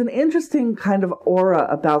 there's an interesting kind of aura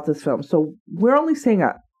about this film. So we're only seeing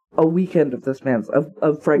a weekend of this man's,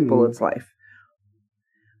 of Frank Bullitt's life.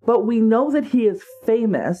 But we know that he is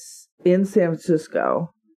famous in San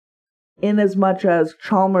Francisco in as much as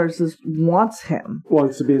Chalmers wants him.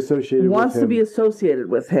 Wants to be associated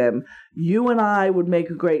with him. You and I would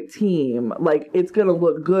make a great team. Like, it's going to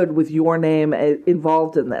look good with your name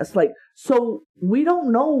involved in this. Like, so we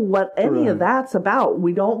don't know what any of that's about.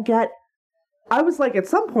 We don't get... I was like, at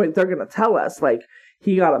some point, they're going to tell us, like,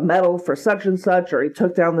 he got a medal for such and such, or he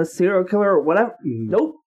took down this serial killer, or whatever.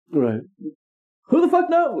 Nope. Right. Who the fuck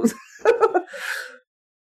knows?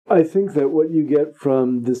 I think that what you get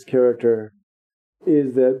from this character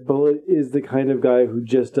is that Bullitt is the kind of guy who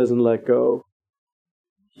just doesn't let go.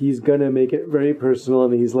 he's going to make it very personal,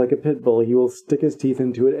 and he's like a pit bull. He will stick his teeth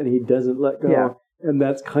into it, and he doesn't let go. Yeah. And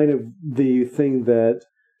that's kind of the thing that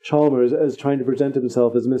Chalmers, as trying to present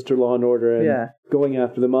himself as Mr. Law and Order and going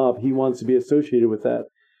after the mob, he wants to be associated with that.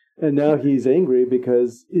 And now he's angry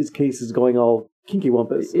because his case is going all kinky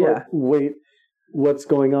wumpus. Yeah. Like, wait, what's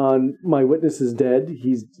going on? My witness is dead.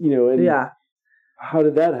 He's, and how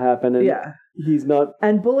did that happen? And he's not.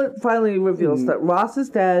 And Bullitt finally reveals that Ross is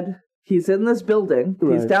dead. He's in this building.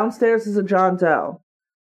 Right. He's downstairs as a John Doe.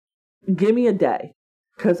 Give me a day,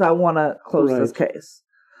 because I want to close this case.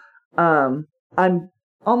 I'm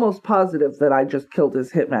almost positive that I just killed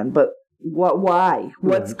his hitman, but why?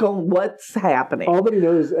 What's happening? All that he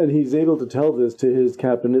knows, and he's able to tell this to his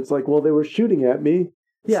captain, it's like, well, they were shooting at me.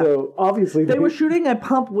 Yeah. So obviously they were shooting at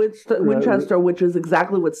Pump Winchester, which is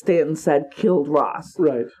exactly what Stanton said killed Ross.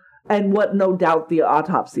 Right. And what no doubt the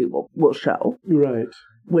autopsy will show. Right.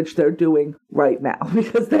 Which they're doing right now,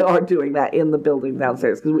 because they are doing that in the building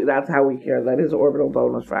downstairs, because that's how we hear that his orbital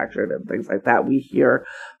bone was fractured and things like that. We hear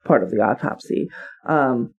part of the autopsy.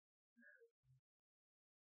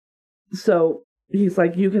 So he's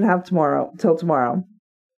like, you can have till tomorrow.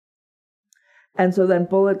 And so then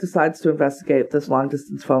Bullitt decides to investigate this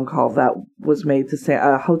long-distance phone call that was made to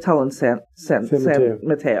a hotel in San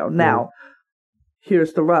Mateo. Now,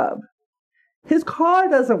 here's the rub. His car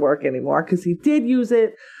doesn't work anymore because he did use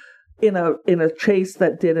it in a chase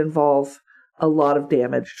that did involve a lot of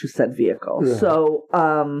damage to said vehicle. Yeah.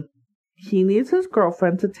 So he needs his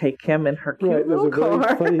girlfriend to take him in her cute little car.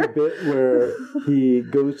 There's a very funny bit where he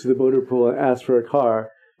goes to the motor pool and asks for a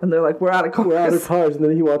car. And they're like, we're out of cars. We're out of cars. And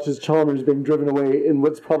then he watches Chalmers being driven away in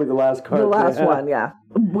what's probably the last car. The last one, yeah.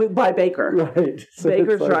 By Baker. Right. So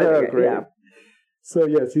Baker's driving it, yeah. So,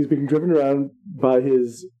 yes, he's being driven around by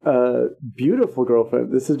his beautiful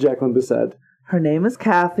girlfriend. This is Jacqueline Bisset. Her name is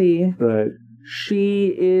Kathy. Right.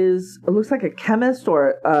 She looks like a chemist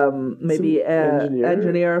or maybe an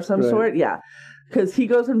engineer of some sort. Yeah. Because he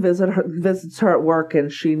goes and visits her at work,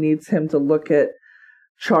 and she needs him to look at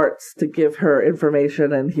charts to give her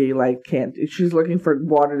information, and he can't. She's looking for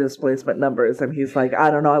water displacement numbers, and he's like,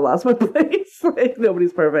 I don't know, I lost my place.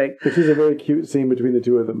 Nobody's perfect. Which is a very cute scene between the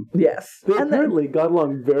two of them. Yes. They apparently got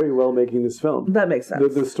along very well making this film. That makes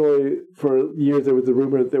sense. The story, for years there was a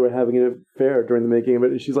rumor that they were having an affair during the making of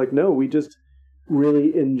it, and she's like, no, we just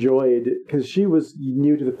really enjoyed, because she was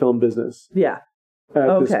new to the film business. Yeah.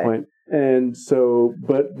 At this point. And so,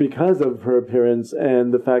 but because of her appearance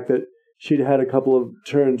and the fact that she'd had a couple of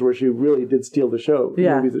turns where she really did steal the show, the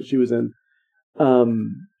movies that she was in.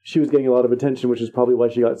 She was getting a lot of attention, which is probably why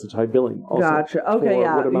she got such high billing. Also, gotcha. Okay,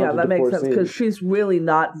 yeah, that makes sense, because she's really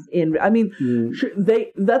not in. I mean,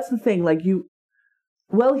 that's the thing.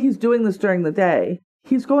 He's doing this during the day.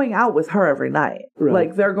 He's going out with her every night.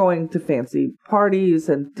 Right. They're going to fancy parties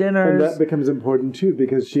and dinners. And that becomes important too,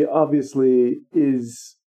 because she obviously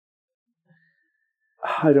is.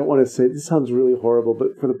 I don't want to say, this sounds really horrible,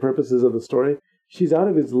 but for the purposes of the story, she's out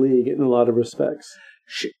of his league in a lot of respects.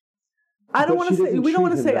 We don't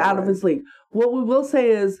want to say out of his league. What we will say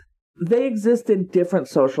is they exist in different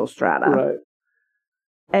social strata. Right.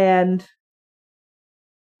 And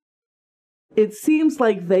it seems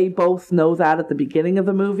like they both know that at the beginning of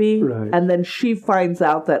the movie. Right. And then she finds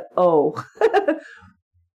out that,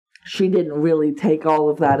 she didn't really take all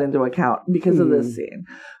of that into account because of this scene.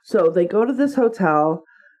 So they go to this hotel.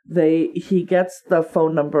 He gets the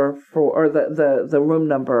phone number the room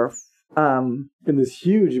number. In this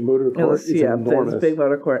huge motor court. It's enormous. This big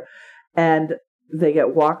motor court. And they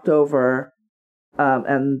get walked over,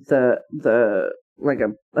 and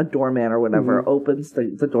a doorman or whatever opens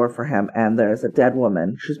the door for him, and there's a dead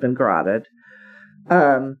woman. She's been garroted.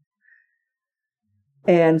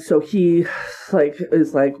 And so he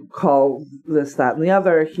is call this, that, and the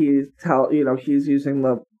other. He's using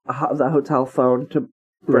the hotel phone to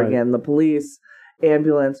bring in the police,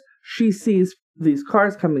 ambulance. She sees these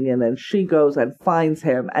cars coming in, and she goes and finds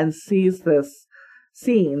him and sees this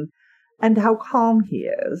scene and how calm he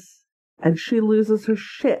is. And she loses her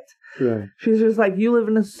shit. Right. She's just like, you live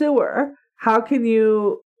in a sewer. How can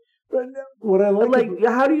you... What I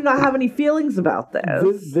how do you not have any feelings about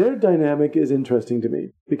this? Their dynamic is interesting to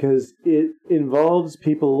me because it involves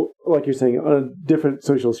people, like you're saying, on a different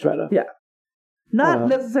social strata. Yeah. Not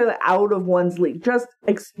necessarily out of one's league, just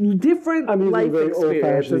different life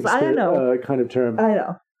experiences. I know. Kind of term. I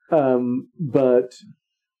know. But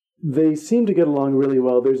they seem to get along really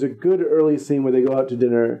well. There's a good early scene where they go out to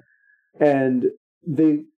dinner and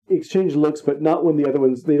they exchange looks, but not when the other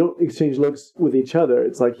ones, they don't exchange looks with each other.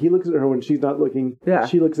 It's like he looks at her when she's not looking. Yeah.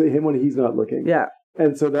 She looks at him when he's not looking. Yeah.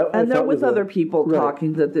 And so that, and they're with other people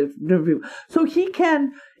talking to different people. So he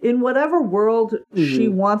can, in whatever world she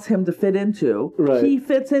wants him to fit into, he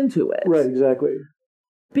fits into it. Right, exactly.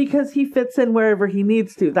 Because he fits in wherever he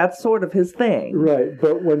needs to. That's sort of his thing. Right,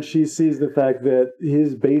 but when she sees the fact that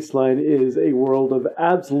his baseline is a world of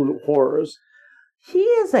absolute horrors. He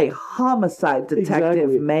is a homicide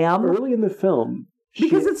detective, ma'am. Early in the film.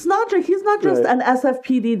 Because he's not just an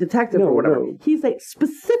SFPD detective or whatever. No. He's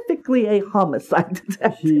specifically a homicide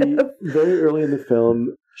detective. Very early in the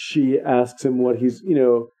film, she asks him why he's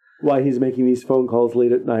making these phone calls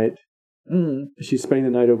late at night. She's spending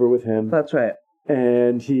the night over with him. That's right.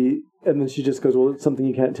 And then she just goes, well, it's something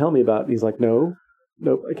you can't tell me about. And he's like, nope,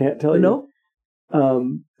 I can't tell you. No.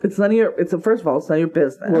 It's none of your, first of all, it's none of your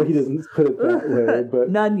business. Well, he doesn't put it that way, but.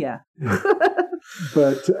 None, yeah.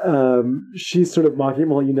 But she's sort of mocking him,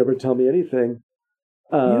 well, you never tell me anything.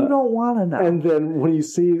 You don't want to know. And then when you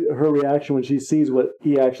see her reaction when she sees what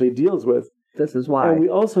he actually deals with. This is why. And we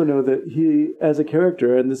also know that he, as a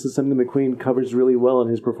character, and this is something McQueen covers really well in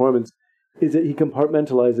his performance, is that he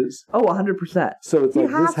compartmentalizes. Oh, 100%. So it's like,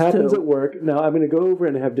 this happens at work. Now I'm going to go over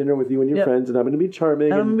and have dinner with you and your friends, and I'm going to be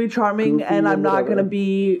charming. And I'm going to be charming, and I'm not going to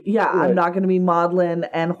be, I'm not going to be maudlin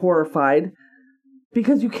and horrified.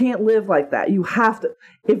 Because you can't live like that. You have to.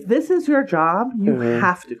 If this is your job, you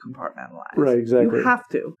have to compartmentalize. Right, exactly. You have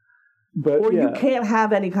to. But you can't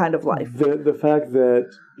have any kind of life. The fact that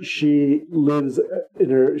she lives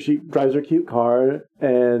she drives her cute car,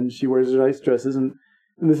 and she wears her nice dresses, and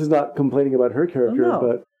this is not complaining about her character,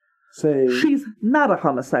 but saying... She's not a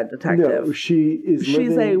homicide detective. No,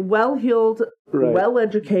 she's a well-heeled,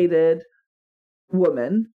 well-educated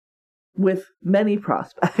woman with many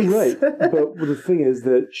prospects. Right. But the thing is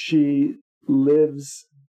that she lives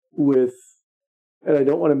with, and I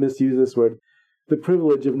don't want to misuse this word, the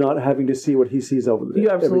privilege of not having to see what he sees over there.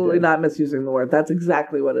 You're absolutely not misusing the word. That's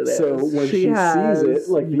exactly what it is. So when she sees it,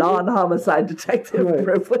 like non-homicide detective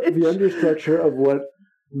privilege. The understructure of what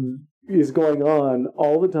is going on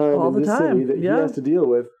all the time in this city that he has to deal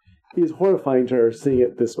with is horrifying to her, seeing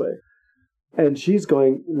it this way. And she's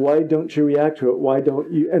going, why don't you react to it? Why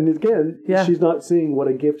don't you? And again, she's not seeing what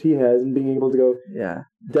a gift he has and being able to go,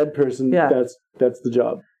 dead person, that's the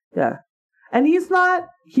job. Yeah. And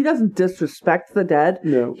he doesn't disrespect the dead.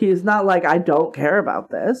 No. He is not like, I don't care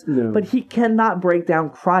about this. No. But he cannot break down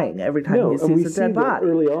crying every time he sees a dead body.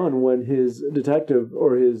 Early on when his detective,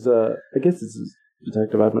 or his, I guess it's his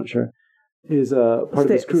detective, I'm not sure, his part of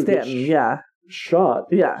his crew gets shot.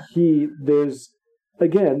 Yeah. There's...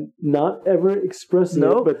 Again, not ever expressing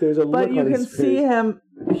it, but there's a look on his face. But you can see him,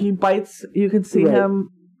 he bites, you can see him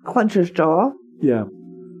clench his jaw. Yeah.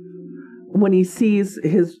 When he sees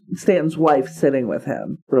Stanton's wife sitting with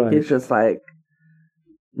him. Right. He's just like,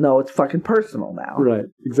 no, it's fucking personal now. Right,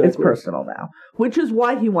 exactly. It's personal now. Which is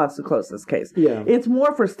why he wants to close this case. Yeah. It's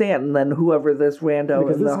more for Stanton than whoever this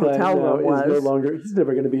rando in the hotel room was. Is no longer, he's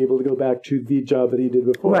never going to be able to go back to the job that he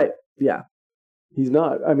did before. Right, yeah. He's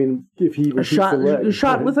not. I mean, if he even shoots the leg.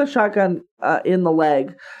 Shot with a shotgun in the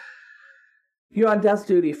leg. You're on death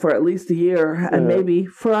duty for at least a year and maybe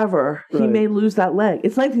forever. Right. He may lose that leg.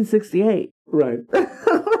 It's 1968. Right.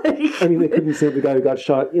 I mean, they couldn't save the guy who got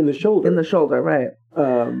shot in the shoulder. In the shoulder, right.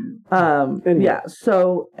 Anyway. Yeah,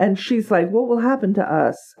 so, and she's like, what will happen to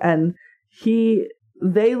us? And they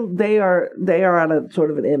are at a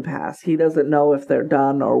sort of an impasse. He doesn't know if they're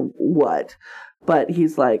done or what. But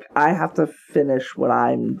he's like, I have to finish what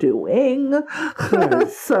I'm doing. Right.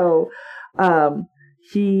 So,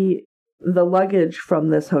 the luggage from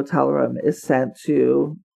this hotel room is sent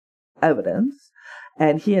to evidence,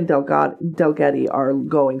 and he and Delgetti are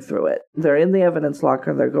going through it. They're in the evidence locker,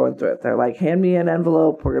 and they're going through it. They're like, hand me an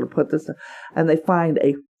envelope, we're going to put this in. And they find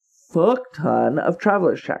a fuck ton of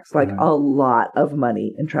traveler's checks, like a lot of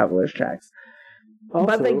money in traveler's checks.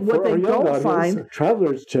 Also, but what they don't find,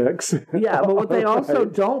 traveler's checks. Yeah, but what they also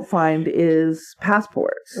don't find is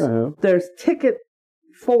passports. Uh-huh. There's ticket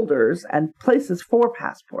folders and places for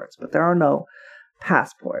passports, but there are no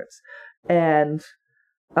passports. And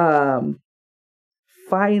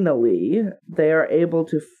finally, they are able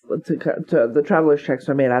to the traveler's checks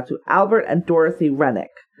are made out to Albert and Dorothy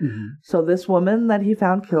Rennick. Mm-hmm. So this woman that he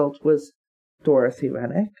found killed was Dorothy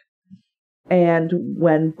Rennick. And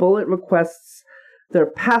when Bullitt requests their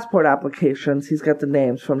passport applications, he's got the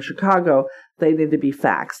names from Chicago, they need to be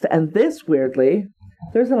faxed. And this, weirdly,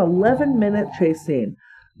 there's an 11-minute chase scene.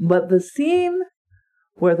 But the scene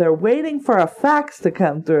where they're waiting for a fax to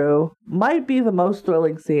come through might be the most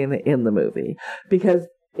thrilling scene in the movie. Because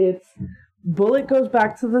Bullitt goes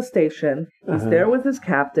back to the station, he's there with his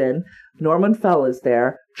captain, Norman Fell is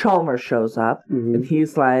there, Chalmers shows up, and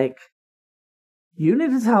he's like, you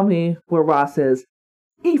need to tell me where Ross is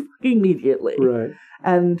immediately. Right.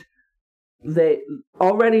 And they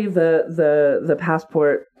already the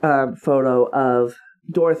passport photo of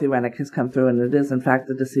Dorothy Rennick has come through, and it is in fact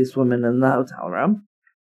the deceased woman in the hotel room.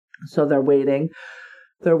 So they're waiting,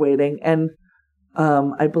 and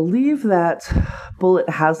I believe that Bullitt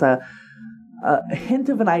has a hint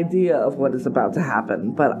of an idea of what is about to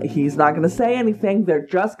happen, but he's not going to say anything. They're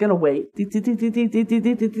just going to wait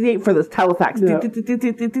for this telefax.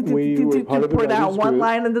 We were part of the put out one group.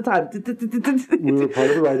 line at a time. We were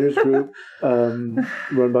part of the writers group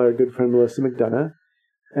run by our good friend Melissa McDonough,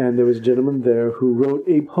 and there was a gentleman there who wrote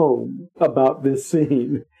a poem about this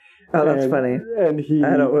scene. Oh, that's funny. And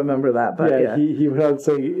I don't remember that, but yeah. He went on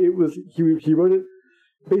saying it was he wrote it.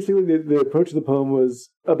 Basically, the approach of the poem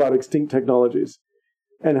was about extinct technologies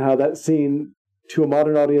and how that scene, to a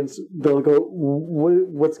modern audience, they'll go,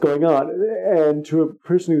 what's going on? And to a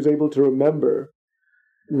person who's able to remember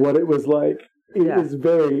what it was like, it is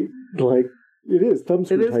very, like, it is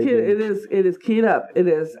thumbscrew type. It is keyed up. It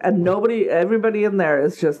is. And everybody in there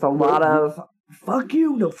is just a lot of, fuck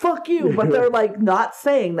you, no, fuck you. But they're like not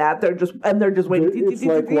saying that. They're just waiting it's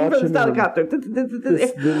like for the helicopter.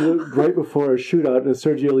 Right before a shootout in a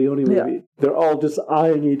Sergio Leone movie, they're all just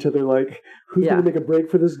eyeing each other like, who's going to make a break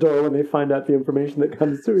for this door when they find out the information that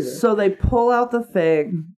comes through here. So they pull out the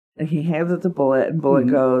thing, and he hands it to Bullitt, and Bullitt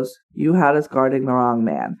goes, you had us guarding the wrong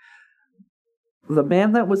man. The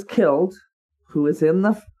man that was killed, who is in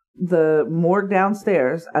the morgue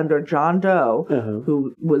downstairs under John Doe,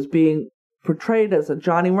 who was being portrayed as a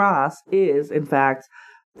Johnny Ross, is in fact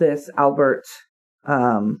this Albert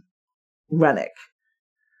Rennick.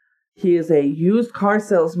 He is a used car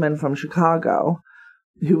salesman from Chicago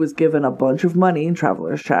who was given a bunch of money in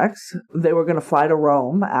traveler's checks. They were going to fly to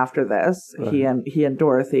Rome after this, he and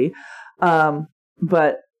Dorothy,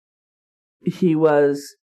 but he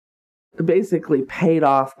was basically paid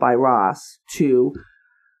off by Ross to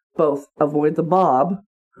both avoid the mob,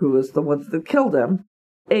 who was the ones that killed him,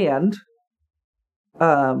 and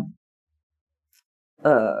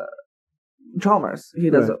Chalmers. He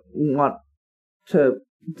doesn't want to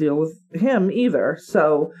deal with him either.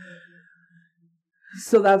 So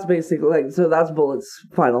that's basically that's Bullitt's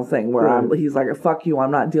final thing, where he's like, "Fuck you!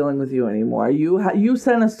 I'm not dealing with you anymore. You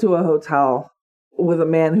sent us to a hotel with a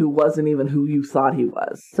man who wasn't even who you thought he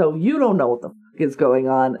was. So you don't know what the fuck is going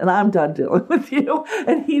on, and I'm done dealing with you."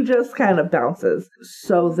 And he just kind of bounces.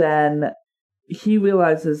 So then he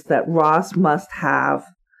realizes that Ross must have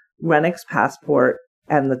Rennick's passport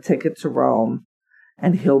and the ticket to Rome,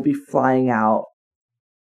 and he'll be flying out,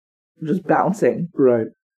 just bouncing. Right.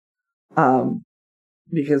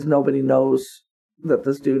 Because nobody knows that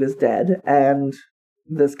this dude is dead, and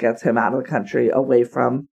this gets him out of the country, away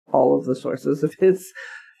from all of the sources of his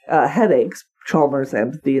headaches, Chalmers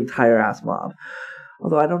and the entire ass mob.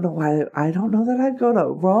 Although I don't know that I'd go to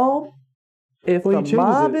Rome. If the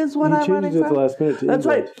mob is what I'm running from. At the last minute to That's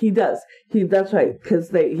England. right. He does. That's right.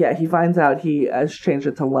 Because he finds out he has changed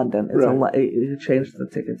it to London. He changed the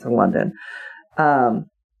ticket to London.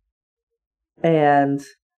 And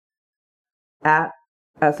at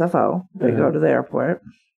SFO, they go to the airport.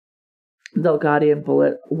 Delgatti and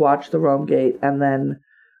Bullitt watch the Rome gate, and then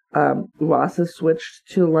Ross has switched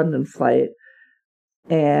to a London flight,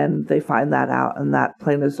 and they find that out, and that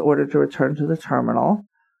plane is ordered to return to the terminal.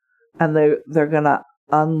 And they're going to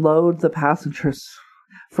unload the passengers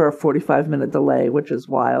for a 45-minute delay, which is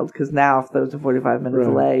wild, because now if there's a 45-minute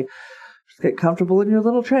delay, just get comfortable in your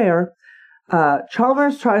little chair.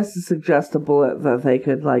 Chalmers tries to suggest to Bullitt that they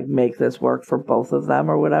could make this work for both of them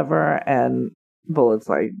or whatever, and Bullitt's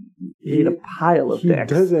like, eat a pile of dicks.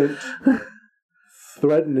 He doesn't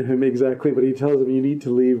threaten him exactly, but he tells him, you need to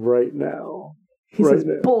leave right now. He says,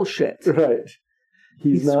 bullshit. Right.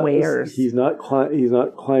 He swears. He's not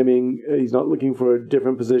climbing. He's not looking for a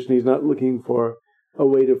different position. He's not looking for a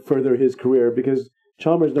way to further his career, because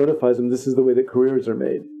Chalmers notifies him this is the way that careers are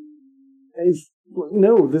made.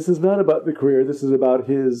 No, this is not about the career. This is about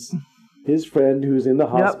his friend who's in the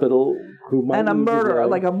hospital, who might, and a murderer,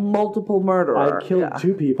 like a multiple murderer. I killed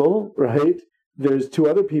 2 people, right? There's 2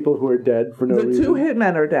 other people who are dead for no reason. The 2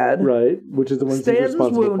 hitmen are dead, right? Which is the ones Stanton's he's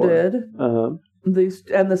responsible wounded. For.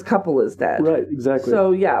 And this couple is dead. Right, exactly.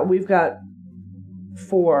 So yeah, we've got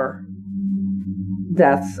 4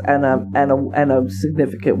 deaths and a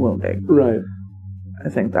significant wounding. Right. I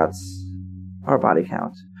think that's our body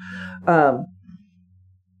count.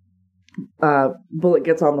 Bullitt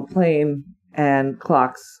gets on the plane and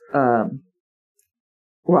clocks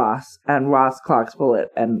Ross, and Ross clocks Bullitt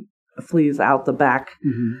and flees out the back,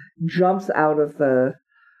 jumps out of the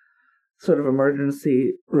sort of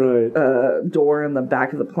emergency right. door in the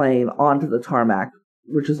back of the plane onto the tarmac,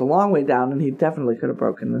 which is a long way down, and he definitely could have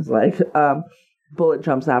broken his leg. Bullitt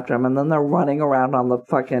jumps after him, and then they're running around on the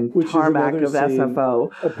fucking tarmac of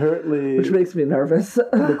SFO. Apparently, which makes me nervous.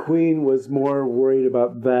 McQueen was more worried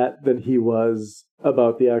about that than he was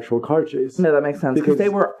about the actual car chase. No, that makes sense, because they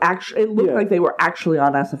were actually. It looked like they were actually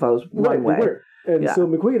on SFO's runway. They were. And so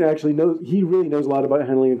McQueen actually knows. He really knows a lot about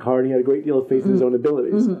handling a car, and he had a great deal of faith in his own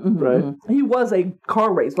abilities. Right? He was a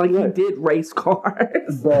car race, he did race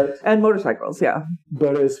cars, and motorcycles. Yeah.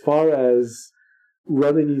 But as far as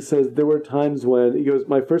running, he says there were times when he goes,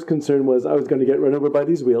 my first concern was I was going to get run over by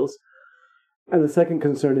these wheels, and the second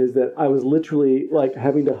concern is that I was literally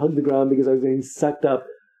having to hug the ground because I was getting sucked up.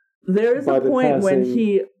 There is a point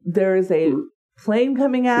when there is a plane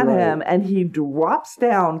coming at him, and he drops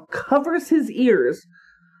down, covers his ears,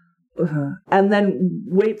 and then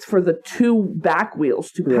waits for the two back wheels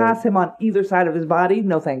to pass him on either side of his body.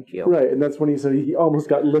 No, thank you. Right, and that's when he said he almost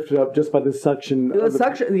got lifted up just by the suction.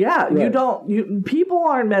 You don't. People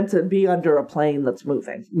aren't meant to be under a plane that's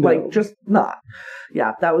moving. No. Just not.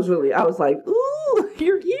 Yeah, that was really. I was like, ooh,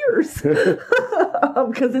 your ears,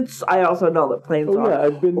 because I also know that planes are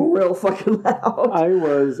real fucking loud. I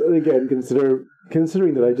was, again,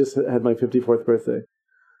 considering that I just had my 54th birthday.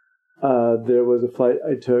 There was a flight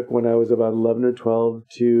I took when I was about 11 or 12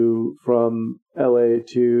 from LA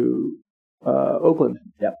to Oakland.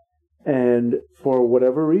 Yep. And for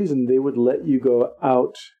whatever reason, they would let you go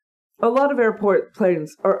out. A lot of airports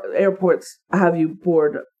have you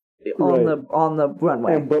board on the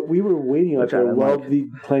runway. But we were waiting out there while the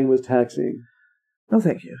plane was taxiing. No,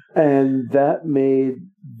 thank you. And that made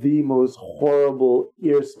the most horrible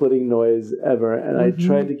ear-splitting noise ever. And I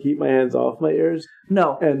tried to keep my hands off my ears.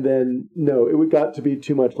 No. And then, it got to be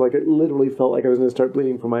too much. It literally felt like I was going to start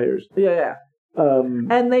bleeding from my ears. Yeah.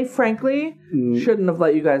 And they, frankly, shouldn't have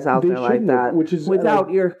let you guys out there like that.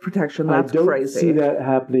 Without ear protection, that's crazy. I don't see that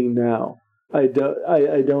happening now. I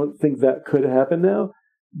don't think that could happen now.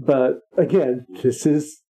 But, again, this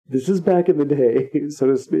is back in the day, so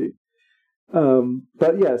to speak.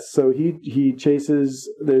 But yes, so he chases.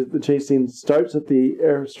 The chase scene starts at the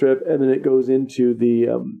airstrip, and then it goes into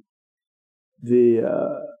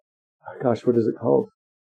what is it called?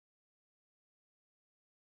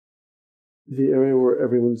 The area where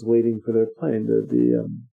everyone's waiting for their plane.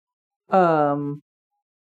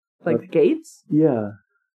 The gates? Yeah.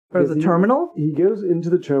 Or the terminal? He goes into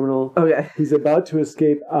the terminal. Okay. He's about to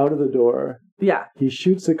escape out of the door. Yeah. He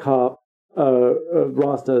shoots a cop.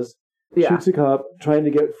 Ross does. Shoots a cop, trying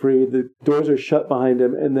to get free. The doors are shut behind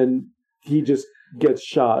him, and then he just gets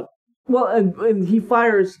shot. Well, and he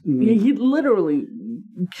fires... He literally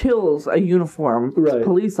kills a uniformed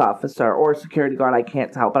police officer or security guard. I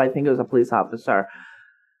can't tell, but I think it was a police officer.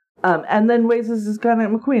 And then raises his gun at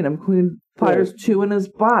McQueen, and McQueen fires two in his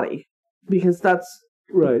body. Because that's...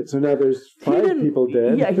 Right, so now there's 5 people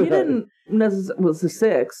dead. Yeah, he didn't necessarily... was the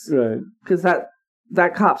 6. Right. Because that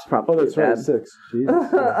cop's probably dead. Right, 6.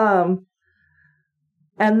 Jesus.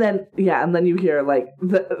 And then you hear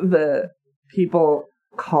the people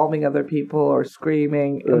calming other people or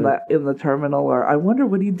screaming in the terminal, or I wonder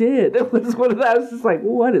what he did. It was one of those. I was just like,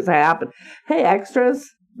 what has happened? Hey, extras,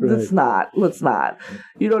 let's not.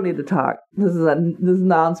 You don't need to talk. This is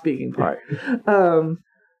non-speaking part.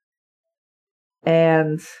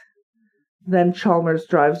 And then Chalmers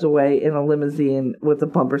drives away in a limousine with a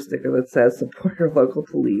bumper sticker that says, "Support your local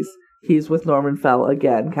police." He's with Norman Fell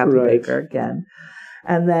again, Captain Baker again.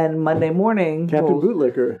 And then Monday morning... Captain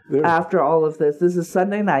Bootlicker. After all of this is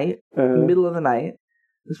Sunday night, middle of the night.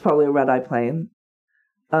 There's probably a red-eye plane.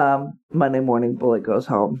 Monday morning, Bullitt goes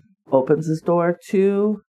home. Opens his door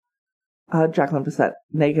to Jacqueline Bisset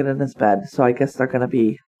naked in his bed. So I guess they're going to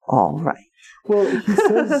be all right. Well, he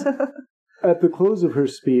says... At the close of her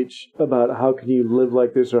speech about how can you live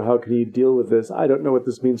like this or how can you deal with this, I don't know what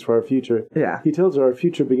this means for our future. Yeah. He tells her our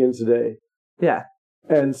future begins today. Yeah.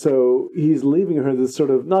 And so he's leaving her this sort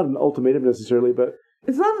of, not an ultimatum necessarily, but...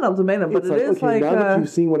 It's not an ultimatum, but it is okay, now that you've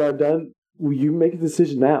seen what I've done, will you make a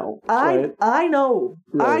decision now? I know.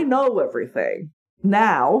 Right. I know everything.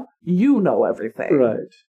 Now, you know everything.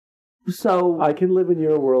 Right. So I can live in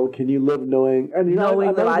your world. Can you live knowing? And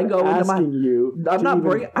knowing that I go into my... I'm not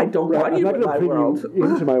bringing... I don't want you in my world.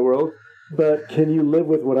 Into my world. But can you live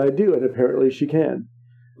with what I do? And apparently she can.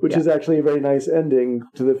 Which is actually a very nice ending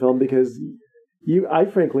to the film, because I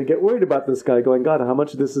frankly get worried about this guy going, God, how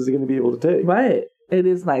much of this is he going to be able to take? Right. It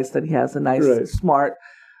is nice that he has a nice, smart,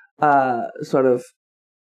 sort of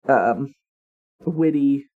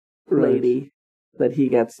witty lady that he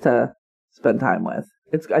gets to spend time with.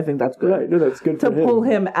 I think that's good. Right. No, that's good to for him. pull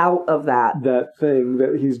him out of that thing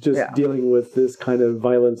that he's just dealing with this kind of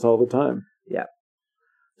violence all the time. Yeah.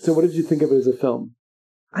 So what did you think of it as a film?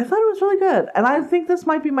 I thought it was really good. And I think this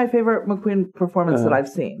might be my favorite McQueen performance that I've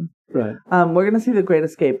seen. Right. We're going to see The Great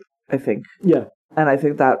Escape, I think. Yeah. And I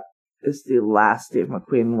think that is the last Steve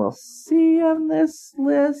McQueen we'll see on this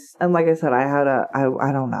list. And like I said,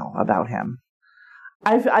 I don't know about him.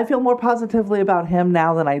 I feel more positively about him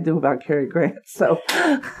now than I do about Cary Grant. So,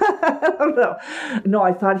 I don't know. No,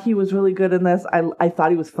 I thought he was really good in this. I thought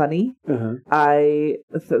he was funny. Uh-huh.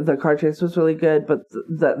 The car chase was really good, but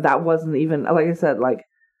that wasn't even, like I said, like,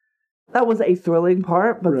 that was a thrilling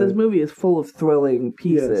part, but this movie is full of thrilling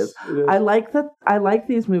pieces. Yes, I like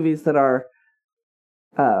these movies that are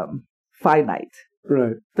finite.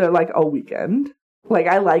 Right. They're like a weekend. Like,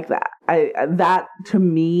 I like that. That to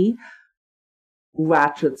me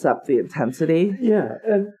ratchets up the intensity. Yeah,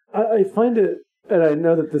 and I find it, and I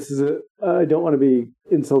know that this is I don't want to be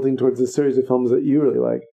insulting towards this series of films that you really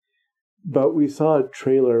like, but we saw a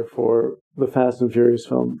trailer for the Fast and Furious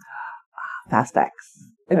film. Fast X.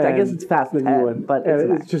 I guess it's Fast 10, but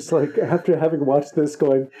it's just like, after having watched this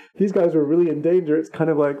going, these guys were really in danger, it's kind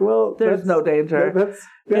of like, well... There's no danger.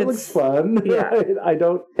 That looks fun. Yeah. Right?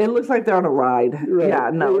 It looks like they're on a ride. Right.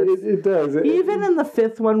 Yeah, no. It does. Even in the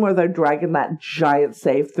fifth one where they're dragging that giant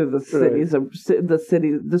safe through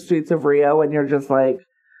the streets of Rio, and you're just like,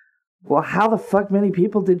 well, how the fuck many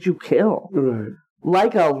people did you kill? Right.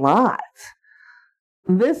 Like, a lot.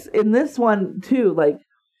 In this one, too, like...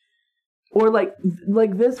 Or like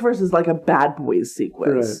this versus like a Bad Boys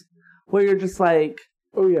sequence, where you're just like,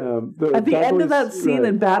 oh yeah, at the end of that scene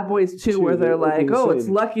in Bad Boys 2, where they're like, oh, it's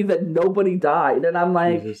lucky that nobody died, and I'm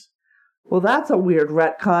like, well, that's a weird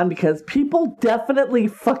retcon because people definitely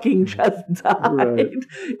fucking just died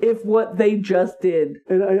if what they just did,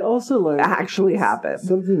 and I also like actually happened.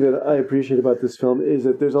 Something that I appreciate about this film is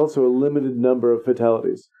that there's also a limited number of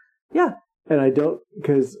fatalities. Yeah, and I don't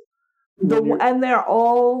because. And they're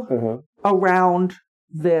all around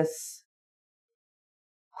this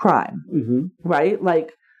crime, right?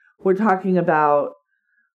 Like, we're talking about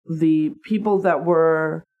the people that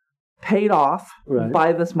were paid off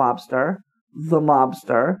by this mobster, the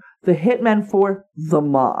hitmen for the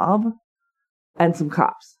mob, and some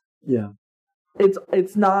cops. Yeah.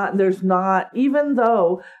 It's not, there's not, even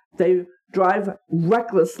though they drive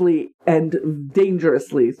recklessly and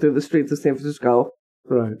dangerously through the streets of San Francisco,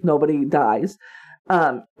 right. Nobody dies.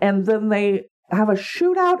 And then they have a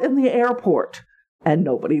shootout in the airport, and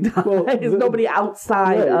nobody dies. Well, nobody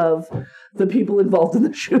outside of the people involved in the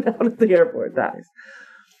shootout at the airport dies.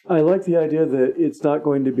 I like the idea that it's not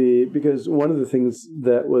going to be, because one of the things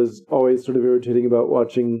that was always sort of irritating about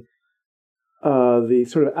watching the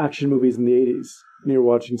sort of action movies in the 80s, when you're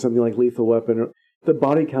watching something like Lethal Weapon, the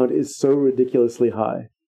body count is so ridiculously high.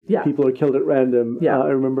 Yeah. People are killed at random. Yeah. I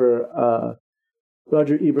remember...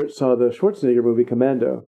 Roger Ebert saw the Schwarzenegger movie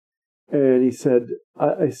Commando, and he said,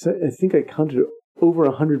 I think I counted over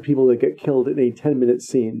 100 people that get killed in a 10-minute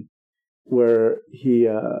scene where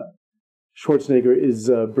Schwarzenegger is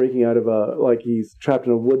breaking out of he's trapped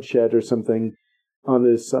in a woodshed or something on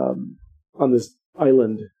this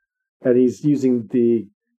island, and he's using the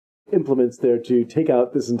implements there to take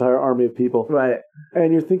out this entire army of people. Right.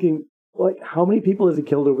 And you're thinking, like, how many people has he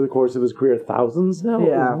killed over the course of his career? Thousands now?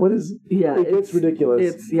 Yeah. What is... Yeah. It's ridiculous.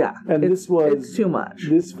 It's too much.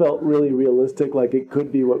 This felt really realistic, like it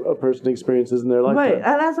could be what a person experiences in their lifetime. Right.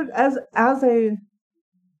 And as a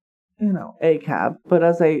ACAB, but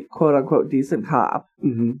as a quote-unquote decent cop,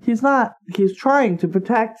 he's trying to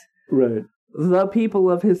protect the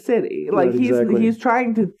people of his city. Like, he's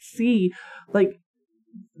trying to see, like,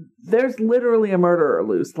 there's literally a murderer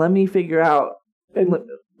loose. Let me figure out... And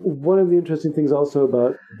one of the interesting things also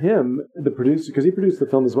about him, the producer, because he produced the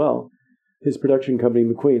film as well, his production company,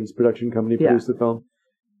 McQueen's production company, produced the film,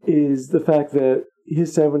 is the fact that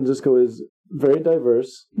his San Francisco is very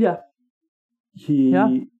diverse. Yeah. He's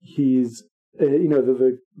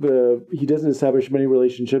he doesn't establish many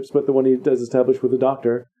relationships, but the one he does establish with the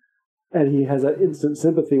doctor, and he has that instant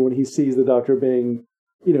sympathy when he sees the doctor being,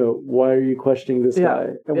 why are you questioning this guy?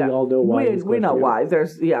 And we all know why. We know why.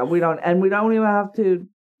 We don't even have to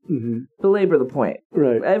belabor the point.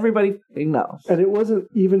 Right. Everybody knows. And it wasn't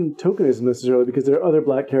even tokenism necessarily, because there are other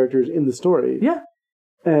black characters in the story. Yeah.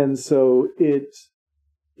 And so it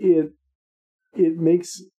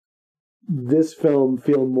makes this film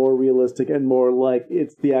feel more realistic and more like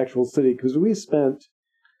it's the actual city, because we spent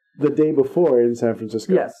the day before in San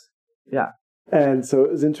Francisco. Yes. Yeah. And so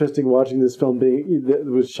it was interesting watching this film that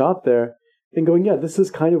was shot there and going, yeah, this is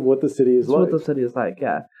kind of what the city is like. What the city is like,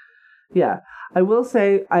 yeah. Yeah. I will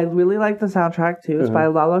say I really like the soundtrack too. It's by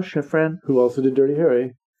Lalo Schifrin, who also did Dirty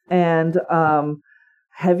Harry, and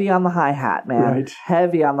heavy on the hi-hat, man. Right.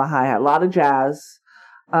 Heavy on the hi-hat. A lot of jazz.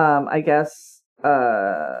 I guess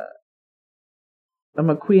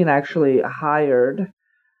McQueen actually hired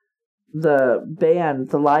the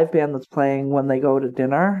live band that's playing when they go to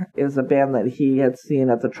dinner is a band that he had seen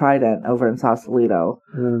at the Trident over in Sausalito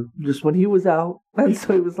just when he was out. And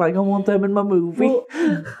so he was like, I want them in my movie. Well,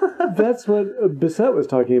 that's what Bissett was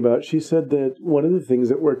talking about. She said that one of the things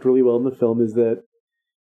that worked really well in the film is that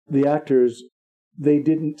the actors, they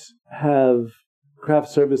didn't have craft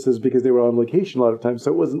services because they were on location a lot of times,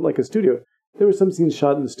 so it wasn't like a studio. There were some scenes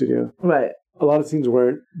shot in the studio. Right. A lot of scenes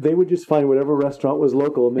weren't. They would just find whatever restaurant was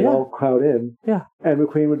local and they'd all crowd in. Yeah. And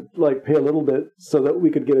McQueen would like pay a little bit so that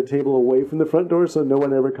we could get a table away from the front door so no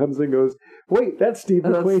one ever comes and goes, wait, that's Steve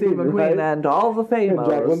McQueen. That's Steve McQueen, right? And all the famous. And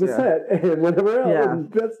Jacqueline Bisset and whatever else. Yeah.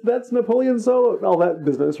 And that's Napoleon Solo. All that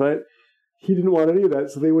business, right? He didn't want any of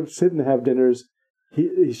that. So they would sit and have dinners,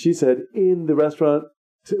 she said, in the restaurant,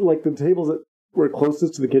 like the tables that were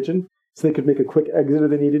closest to the kitchen so they could make a quick exit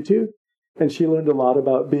if they needed to. And she learned a lot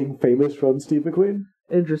about being famous from Steve McQueen.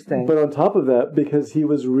 Interesting. But on top of that, because he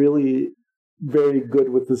was really very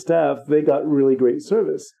good with the staff, they got really great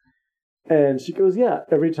service. And she goes, yeah,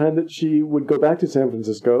 every time that she would go back to San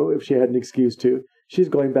Francisco, if she had an excuse to, she's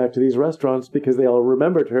going back to these restaurants because they all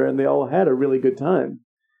remembered her and they all had a really good time.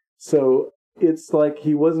 So it's like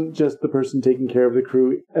he wasn't just the person taking care of the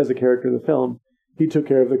crew as a character in the film. He took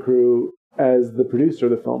care of the crew as the producer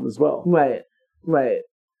of the film as well. Right, right.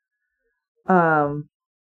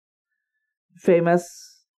 Famous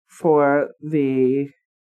for the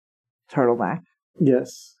turtleneck.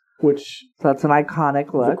 Yes, which so that's an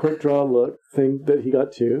iconic look. The quick draw look thing that he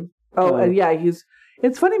got too. Oh, and yeah,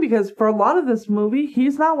 it's funny because for a lot of this movie,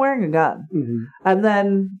 he's not wearing a gun. Mm-hmm. And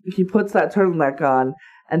then he puts that turtleneck on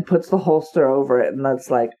and puts the holster over it, and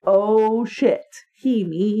that's like, oh shit, he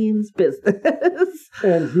means business.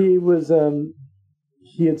 And he was,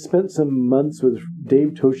 he had spent some months with Dave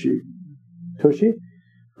Toshi,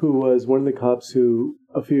 who was one of the cops who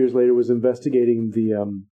a few years later was investigating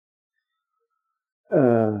the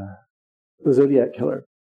Zodiac killer.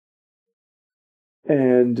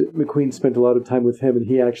 And McQueen spent a lot of time with him, and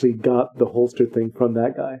he actually got the holster thing from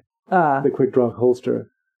that guy, the quick draw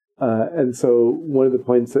holster. And so one of the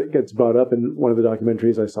points that gets brought up in one of the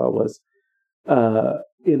documentaries I saw was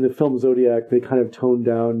in the film Zodiac, they kind of toned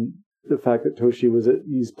down the fact that Toshi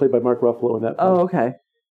he's played by Mark Ruffalo in that film. Oh, okay.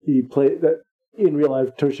 He played that. In real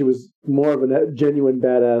life, Toshi was more of a genuine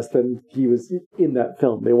badass than he was in that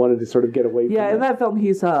film. They wanted to sort of get away from that. Yeah, in that film,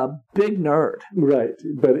 he's a big nerd. Right.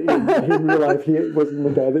 But in real life, he wasn't the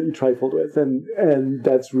guy that you trifled with. And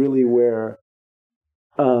that's really where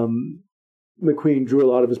McQueen drew a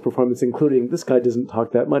lot of his performance, including this guy doesn't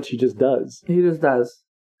talk that much. He just does. He just does.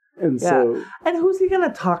 And so... And who's he going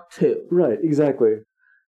to talk to? Right, exactly.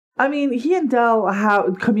 I mean, he and Del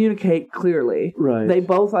communicate clearly. Right. They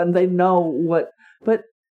both, and they know what, but,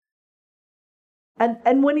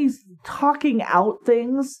 and when he's talking out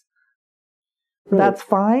things, that's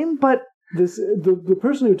fine, but... The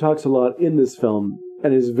person who talks a lot in this film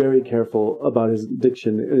and is very careful about his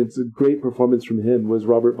diction, and it's a great performance from him, was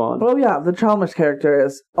Robert Vaughn. Oh yeah, the Chalmers character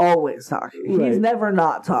is always talking. Right. He's never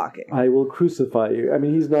not talking. I will crucify you. I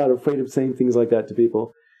mean, he's not afraid of saying things like that to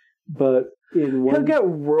people, but... He'll get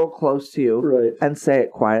real close to you and say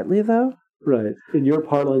it quietly, though. Right. In your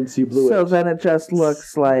parlance, you blew it. So then it just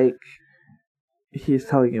looks like he's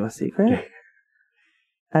telling you a secret.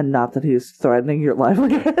 And not that he's threatening your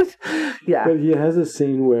livelihood. Yeah. But he has a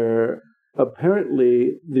scene where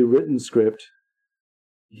apparently the written script,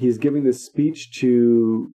 he's giving this speech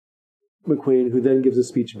to McQueen, who then gives a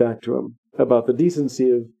speech back to him about the decency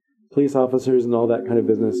of police officers and all that kind of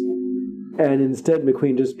business. And instead,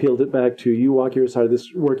 McQueen just peeled it back to, you work your side of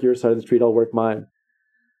the street, I'll work mine.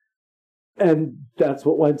 And that's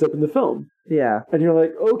what winds up in the film. Yeah. And you're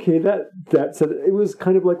like, okay, that's it. It was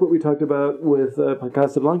kind of like what we talked about with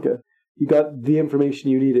Casablanca. You got the information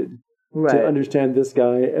you needed to understand this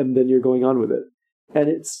guy, and then you're going on with it. And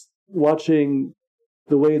it's watching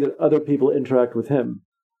the way that other people interact with him.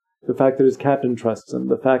 The fact that his captain trusts him.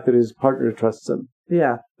 The fact that his partner trusts him.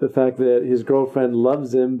 Yeah. The fact that his girlfriend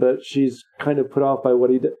loves him, but she's kind of put off by what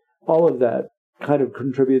he did. All of that kind of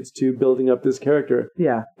contributes to building up this character.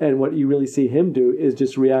 Yeah. And what you really see him do is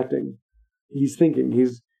just reacting. He's thinking.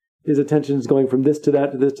 His attention is going from this to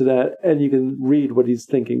that to this to that, and you can read what he's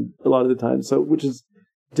thinking a lot of the time. So, which is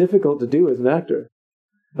difficult to do as an actor.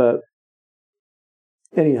 But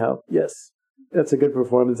anyhow, yes, that's a good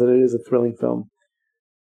performance, and it is a thrilling film.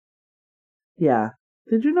 Yeah.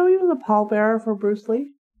 Did you know he was a pallbearer for Bruce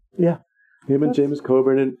Lee? Yeah. Him and James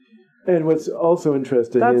Coburn. And what's also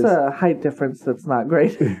interesting that's is... a height difference that's not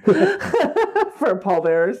great for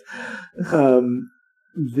pallbearers.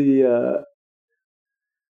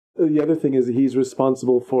 The other thing is he's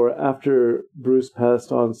responsible for, after Bruce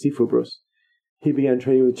passed on Sifu Bruce, he began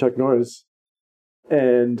training with Chuck Norris.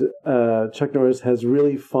 And Chuck Norris has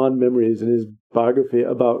really fond memories in his biography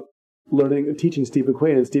about teaching Steve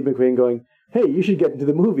McQueen, and Steve McQueen going, hey, you should get into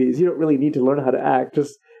the movies. You don't really need to learn how to act.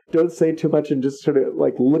 Just don't say too much and just sort of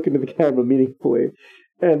like look into the camera meaningfully.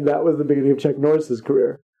 And that was the beginning of Chuck Norris's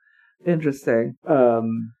career. Interesting.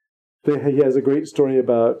 He has a great story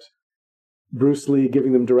about Bruce Lee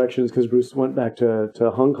giving them directions because Bruce went back to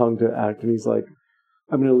Hong Kong to act, and he's like,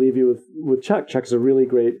 I'm going to leave you with Chuck. Chuck's a really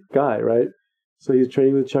great guy, right? So he's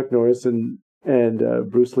training with Chuck Norris, and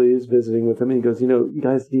Bruce Lee is visiting with him, and he goes, you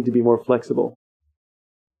guys need to be more flexible.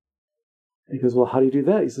 He goes, well, how do you do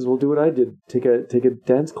that? He says, well, do what I did. Take a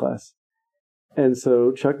dance class. And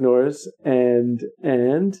so Chuck Norris and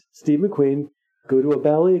Steve McQueen go to a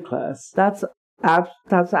ballet class. That's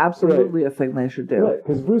absolutely a thing they should do. Right,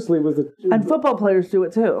 because Bruce Lee was and football players do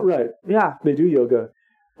it too. Right. Yeah. They do yoga.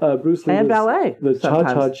 Bruce Lee and was ballet. The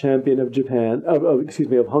cha-cha champion of Japan. Of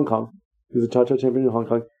Hong Kong. He was a cha-cha champion in Hong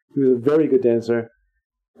Kong. He was a very good dancer.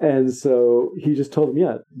 And so he just told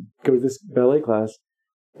him, go to this ballet class.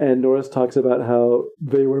 And Norris talks about how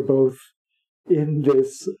they were both in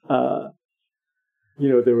this, they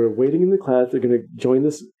were waiting in the class. They're going to join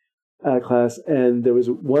this class. And there was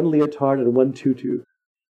one leotard and one tutu.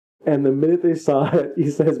 And the minute they saw it, he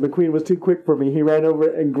says, McQueen was too quick for me. He ran over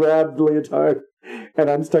and grabbed the leotard. And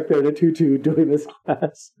I'm stuck there in a tutu doing this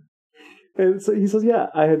class. And so he says,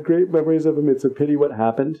 I had great memories of him. It's a pity what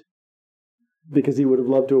happened, because he would have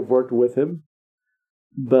loved to have worked with him.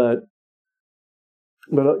 But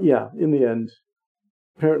in the end,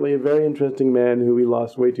 apparently a very interesting man who we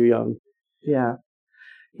lost way too young. Yeah.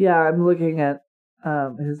 Yeah, I'm looking at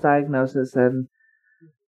his diagnosis, and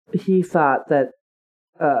he thought that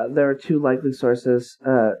there are two likely sources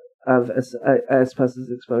of asbestos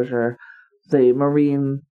exposure: the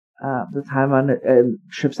marine, the time on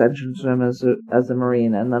ship's engines room as a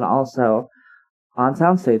marine, and then also on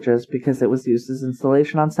sound stages, because it was used as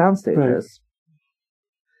installation on sound stages. Right.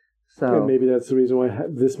 So, and maybe that's the reason why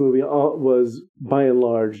this movie was, by and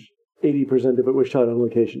large, 80% of it was shot on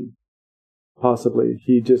location. Possibly.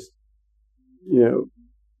 He just,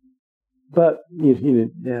 but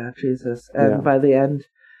yeah, Jesus. And by the end,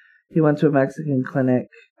 he went to a Mexican clinic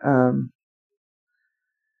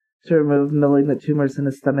to remove malignant tumors in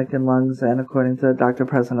his stomach and lungs, and according to the doctor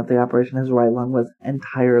present at the operation, his right lung was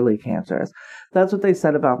entirely cancerous. That's what they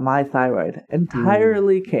said about my thyroid.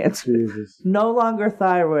 Entirely cancerous. Jesus. No longer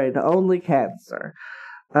thyroid, only cancer.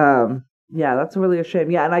 That's really a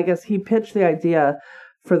shame. Yeah, and I guess he pitched the idea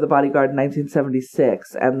for The Bodyguard in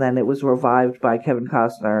 1976, and then it was revived by Kevin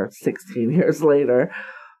Costner 16 years later.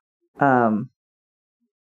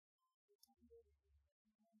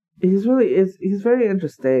 He's very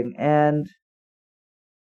interesting, and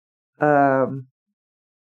I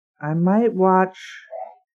might watch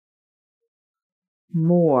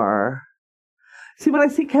more. See, when I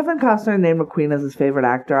see Kevin Costner name McQueen as his favorite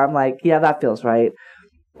actor, I'm like, yeah, that feels right.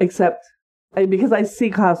 Except because I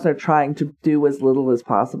see Costner trying to do as little as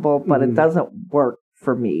possible, but it doesn't work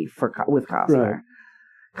for me with Costner. Right.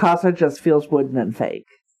 Costner just feels wooden and fake.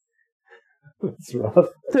 That's rough.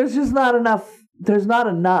 There's just not enough. There's not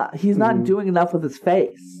enough. He's not doing enough with his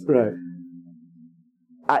face. Right.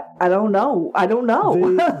 I don't know.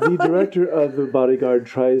 The director of The Bodyguard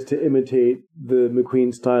tries to imitate the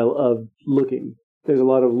McQueen style of looking. There's a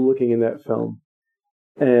lot of looking in that film.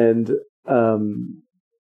 And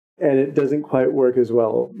it doesn't quite work as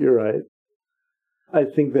well. You're right. I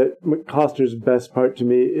think that Costner's best part to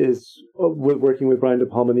me is working with Brian De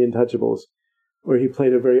Palma in The Untouchables, where he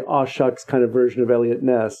played a very aw shucks kind of version of Elliot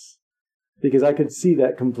Ness. Because I could see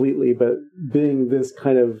that completely, but being this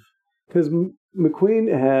kind of... Because McQueen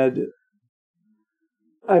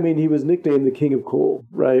he was nicknamed the King of Cool,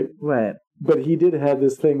 right? Right. But he did have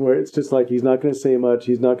this thing where it's just like, he's not going to say much,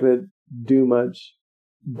 he's not going to do much,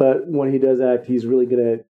 but when he does act, he's really going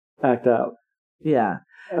to act out. Yeah.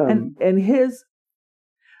 And his...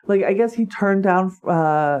 I guess he turned down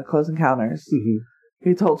Close Encounters. Mm-hmm.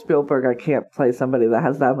 He told Spielberg, I can't play somebody that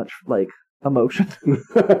has that much, emotion.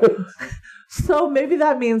 So maybe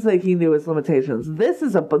that means that he knew his limitations. This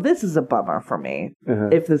is a bummer for me,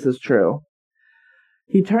 if this is true.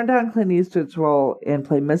 He turned down Clint Eastwood's role in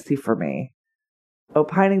Play Misty for Me,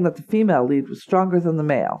 opining that the female lead was stronger than the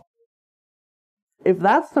male. if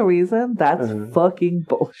that's the reason, that's fucking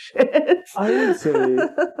bullshit. I would say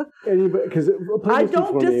anybody, because I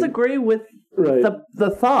don't disagree with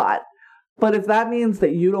the thought, but if that means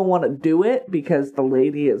that you don't want to do it because the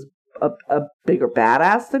lady is a bigger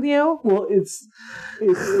badass than you, well, it's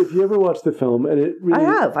if you ever watch the film, and it really,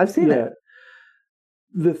 I've seen it.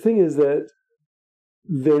 The thing is that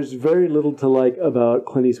there's very little to like about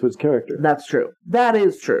Clint Eastwood's character. That's true. That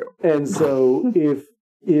is true. And so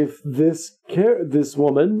if this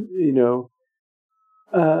woman, you know,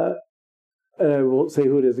 and I won't say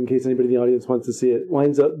who it is in case anybody in the audience wants to see it,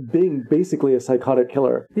 winds up being basically a psychotic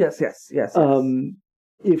killer. Yes.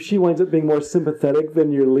 If she winds up being more sympathetic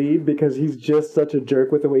than your lead because he's just such a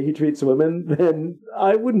jerk with the way he treats women, then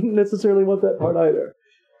I wouldn't necessarily want that part either.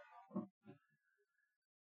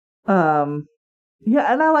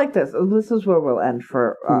 Yeah, and I like this. This is where we'll end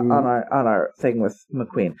for on our thing with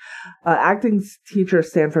McQueen. Acting teacher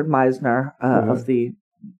Sanford Meisner of the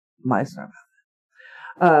Meisner.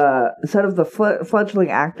 Said of the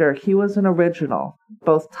fledgling actor, he was an original,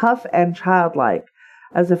 both tough and childlike,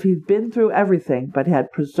 as if he'd been through everything, but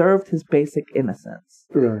had preserved his basic innocence.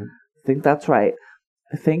 Right. I think that's right.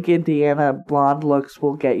 I think Indiana blonde looks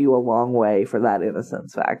will get you a long way for that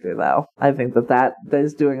innocence factor, though. I think that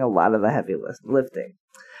is doing a lot of the heavy lifting.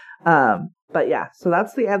 But yeah, so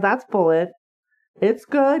that's that's Bullitt. It's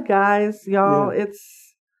good, guys, y'all. Yeah.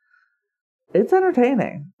 It's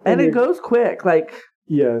entertaining, and it goes quick. Like,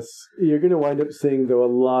 yes, you're going to wind up seeing though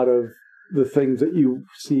a lot of the things that you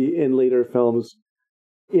see in later films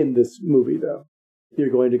in this movie, though. You're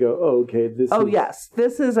going to go, oh, okay, yes,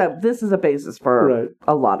 this is a basis for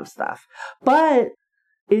a lot of stuff, but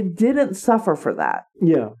it didn't suffer for that.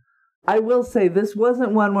 Yeah, I will say this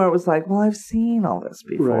wasn't one where it was like, well, I've seen all this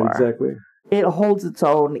before. Right, exactly. It holds its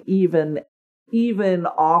own, even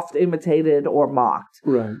oft imitated or mocked.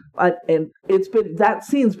 Right, and it's been that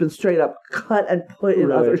scene's been straight up cut and put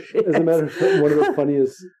in other shit. As a matter of fact, one of the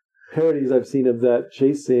funniest parodies I've seen of that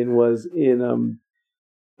chase scene was in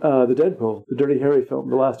the Deadpool, the Dirty Harry film,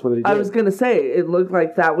 the last one that he did. I was going to say, it looked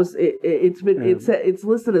like that was, it's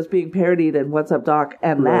listed as being parodied in What's Up, Doc,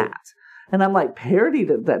 and that. And I'm like, parodied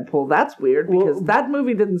in Deadpool? That's weird, because those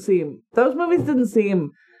movies didn't seem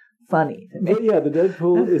funny to me. But yeah, the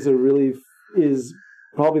Deadpool is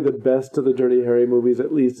probably the best of the Dirty Harry movies,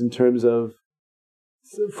 at least in terms of,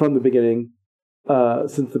 from the beginning,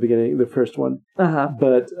 since the beginning, the first one.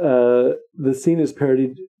 But the scene is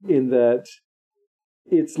parodied in that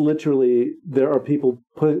it's literally, there are people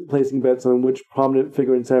placing bets on which prominent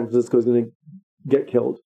figure in San Francisco is going to get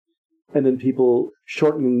killed. And then people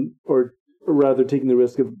shortening, or rather taking the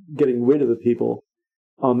risk of getting rid of the people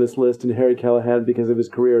on this list, and Harry Callahan, because of his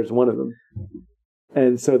career, is one of them.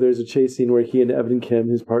 And so there's a chase scene where he and Evan Kim,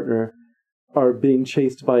 his partner, are being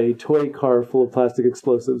chased by a toy car full of plastic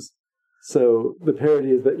explosives. So the parody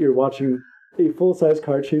is that you're watching a full-size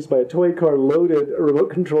car chased by a toy car loaded, a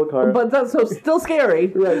remote control car. But that's still scary.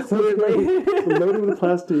 Right, so loaded with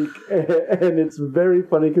plastic. And it's very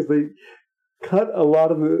funny because they cut a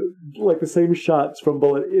lot of the same shots from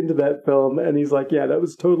Bullitt into that film. And he's like, yeah, that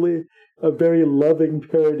was totally a very loving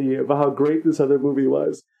parody of how great this other movie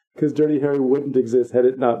was. Because Dirty Harry wouldn't exist had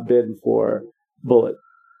it not been for Bullitt.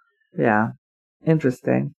 Yeah,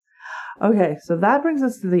 interesting. Okay, so that brings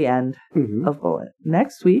us to the end of Bullitt.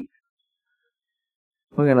 Next week,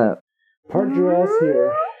 we're gonna park your ass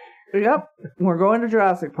here. Yep, we're going to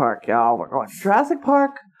Jurassic Park, y'all. We're going to Jurassic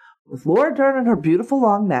Park with Laura Dern and her beautiful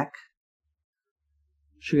long neck.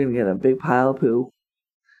 She's gonna get a big pile of poo.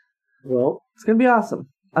 Well, it's gonna be awesome.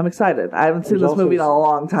 I'm excited. I haven't seen this movie in a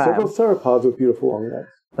long time. Several sauropods with beautiful long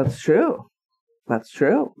necks. That's true. That's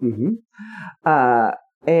true. Mm-hmm.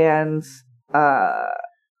 And I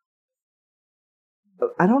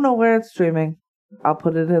don't know where it's streaming. I'll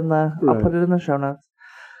put it in the show notes.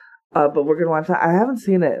 But we're gonna watch that. I haven't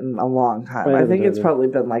seen it in a long time. I think it's probably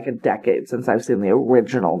been like a decade since I've seen the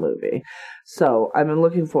original movie. So I've been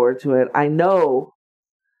looking forward to it. I know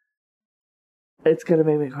it's gonna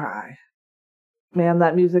make me cry. Man,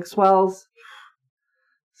 that music swells.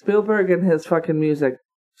 Spielberg and his fucking music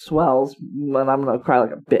swells, and I'm gonna cry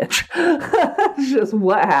like a bitch. It's just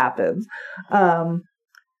what happens. Do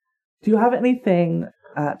you have anything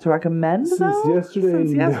to recommend, Since yesterday?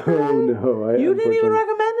 No. You didn't even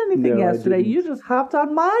recommend anything yesterday. You just hopped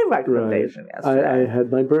on my recommendation yesterday. I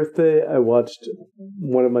had my birthday. I watched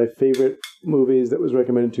one of my favorite movies that was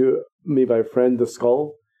recommended to me by a friend, The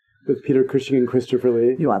Skull, with Peter Cushing and Christopher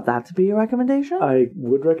Lee. You want that to be your recommendation? I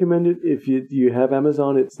would recommend it. If you have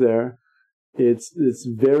Amazon, it's there. It's this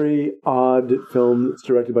very odd film that's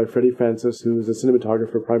directed by Freddie Francis, who's a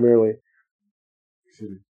cinematographer primarily.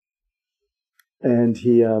 Excuse me. and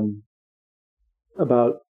he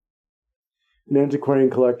about an antiquarian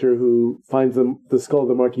collector who finds the skull of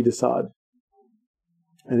the Marquis de Sade,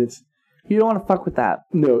 and it's you don't want to fuck with that.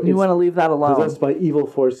 No, you want to leave that alone. Possessed by evil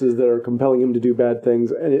forces that are compelling him to do bad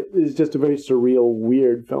things, and it is just a very surreal,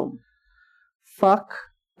 weird film. Fuck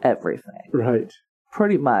everything. Right.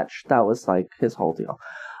 Pretty much, that was like his whole deal.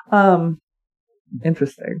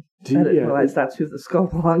 Interesting. I didn't realize that's who the skull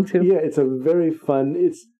belonged to. Yeah, it's a very fun.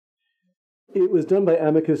 It was done by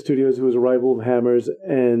Amicus Studios, who was a rival of Hammer's,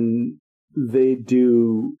 and they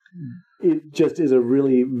do. It just is a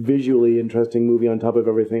really visually interesting movie on top of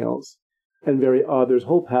everything else, and very odd. There's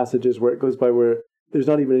whole passages where it goes by where there's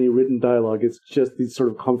not even any written dialogue. It's just these sort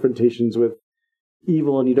of confrontations with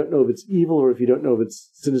evil, and you don't know if it's evil or if you don't know if it's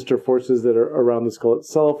sinister forces that are around the skull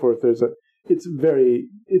itself, or if there's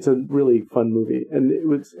it's a really fun movie, and it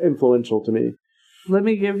was influential to me. Let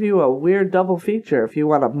me give you a weird double feature if you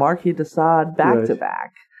want a Marquis de Sade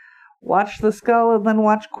back-to-back. Watch The Skull and then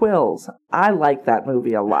watch Quills. I like that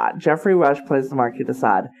movie a lot. Jeffrey Rush plays the Marquis de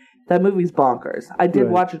Sade. That movie's bonkers. I did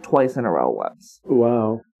watch it twice in a row once.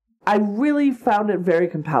 Wow. I really found it very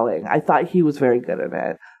compelling. I thought he was very good in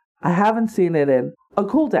it. I haven't seen it in a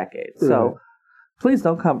cool decade, so please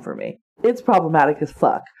don't come for me. It's problematic as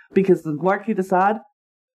fuck, because the Marquis de Sade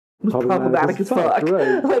was problematic as fuck.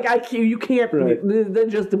 Right. Like, you can't,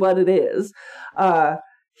 that's just what it is.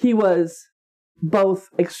 He was both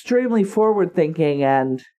extremely forward-thinking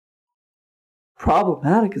and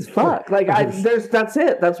problematic as fuck. Like, that's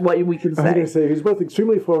it. That's what we can say. I was going to say, he's both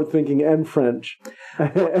extremely forward-thinking and French.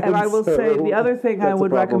 and I will say, the other thing I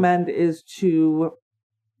would recommend is to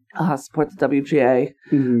support the WGA.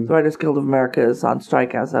 The Writers Guild of America is on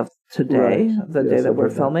strike as of today, the day that we're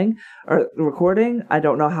filming or recording. I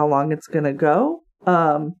don't know how long it's going to go.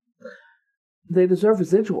 They deserve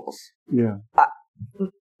residuals. Yeah.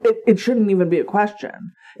 It shouldn't even be a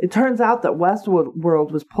question. It turns out that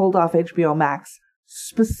Westworld was pulled off HBO Max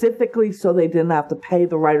specifically so they didn't have to pay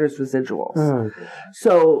the writers residuals.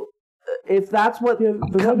 So if that's what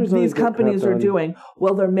these companies are doing,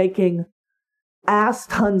 well, they're making ass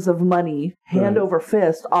tons of money, hand over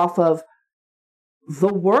fist, off of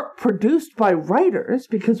the work produced by writers,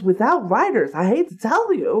 because without writers, I hate to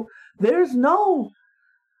tell you, there's no,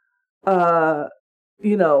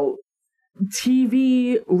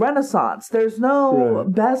 TV renaissance. There's no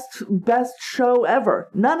best show ever.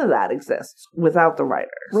 None of that exists without the writers.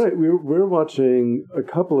 Right. We're watching a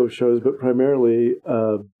couple of shows, but primarily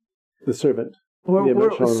The Servant.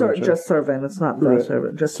 Just Servant. It's not The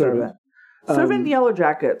Servant. Just Servant. Servant and Yellow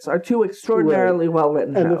Jackets are two extraordinarily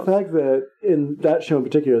well-written shows. And the fact that in that show in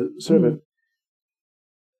particular, Servant,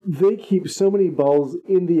 they keep so many balls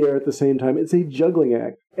in the air at the same time. It's a juggling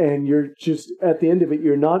act. And you're just, at the end of it,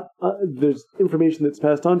 you're not, there's information that's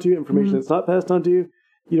passed on to you, information that's not passed on to you.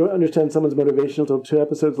 You don't understand someone's motivation until 2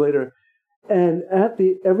 episodes later. And at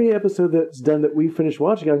every episode that's done that we finish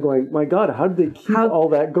watching, I'm going, my God, how did they keep all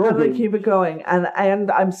that going? How do they keep it going? And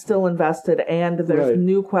I'm still invested, and there's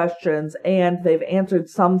new questions, and they've answered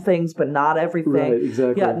some things, but not everything. Right,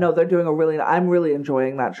 exactly. Yeah, no, they're doing I'm really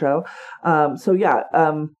enjoying that show.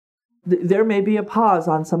 There may be a pause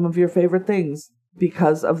on some of your favorite things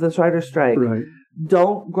because of this writer's strike. Right.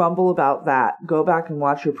 Don't grumble about that. Go back and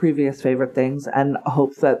watch your previous favorite things and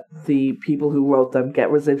hope that the people who wrote them get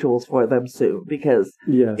residuals for them soon, because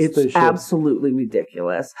it's absolutely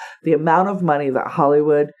ridiculous. The amount of money that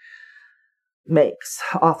Hollywood makes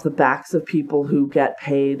off the backs of people who get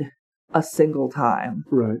paid a single time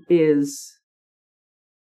is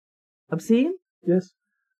obscene. Yes.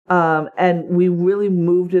 And we really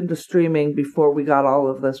moved into streaming before we got all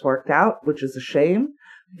of this worked out, which is a shame,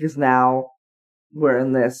 because now we're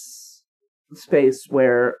in this space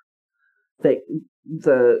where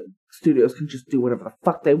the studios can just do whatever the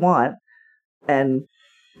fuck they want, and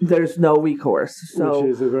there's no recourse. So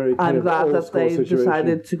which is a very I'm glad that they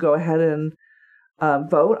decided to go ahead and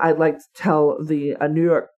vote. I'd like to tell the New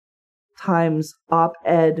York Times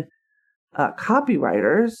op-ed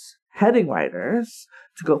copywriters, heading writers,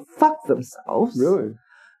 to go fuck themselves. Really?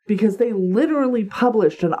 Because they literally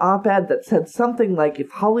published an op-ed that said something like, if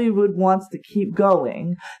Hollywood wants to keep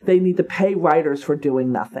going, they need to pay writers for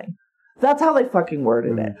doing nothing. That's how they fucking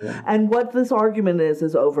worded it. And what this argument is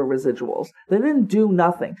over residuals. They didn't do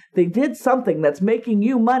nothing. They did something that's making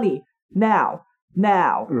you money now.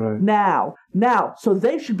 So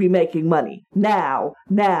they should be making money now.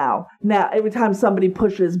 Every time somebody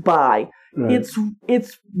pushes by. It's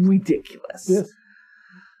ridiculous. Yes.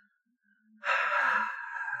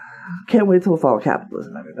 Can't wait till the fall of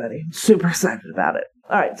capitalism, everybody. Super excited about it.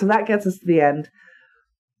 All right, so that gets us to the end.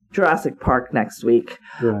 Jurassic Park next week.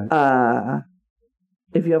 Right.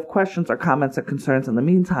 If you have questions or comments or concerns in the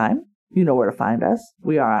meantime, you know where to find us.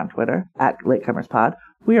 We are on Twitter, @LatecomersPod.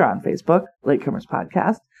 We are on Facebook, Latecomers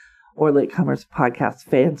Podcast, or Latecomers Podcast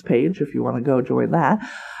fans page if you want to go join that.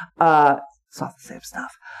 It's all the same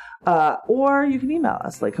stuff. Or you can email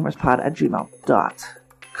us,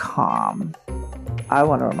 latecomerspod@gmail.com. I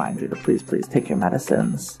want to remind you to please take your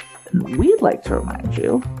medicines. And we'd like to remind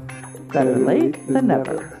you, better late than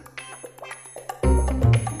never.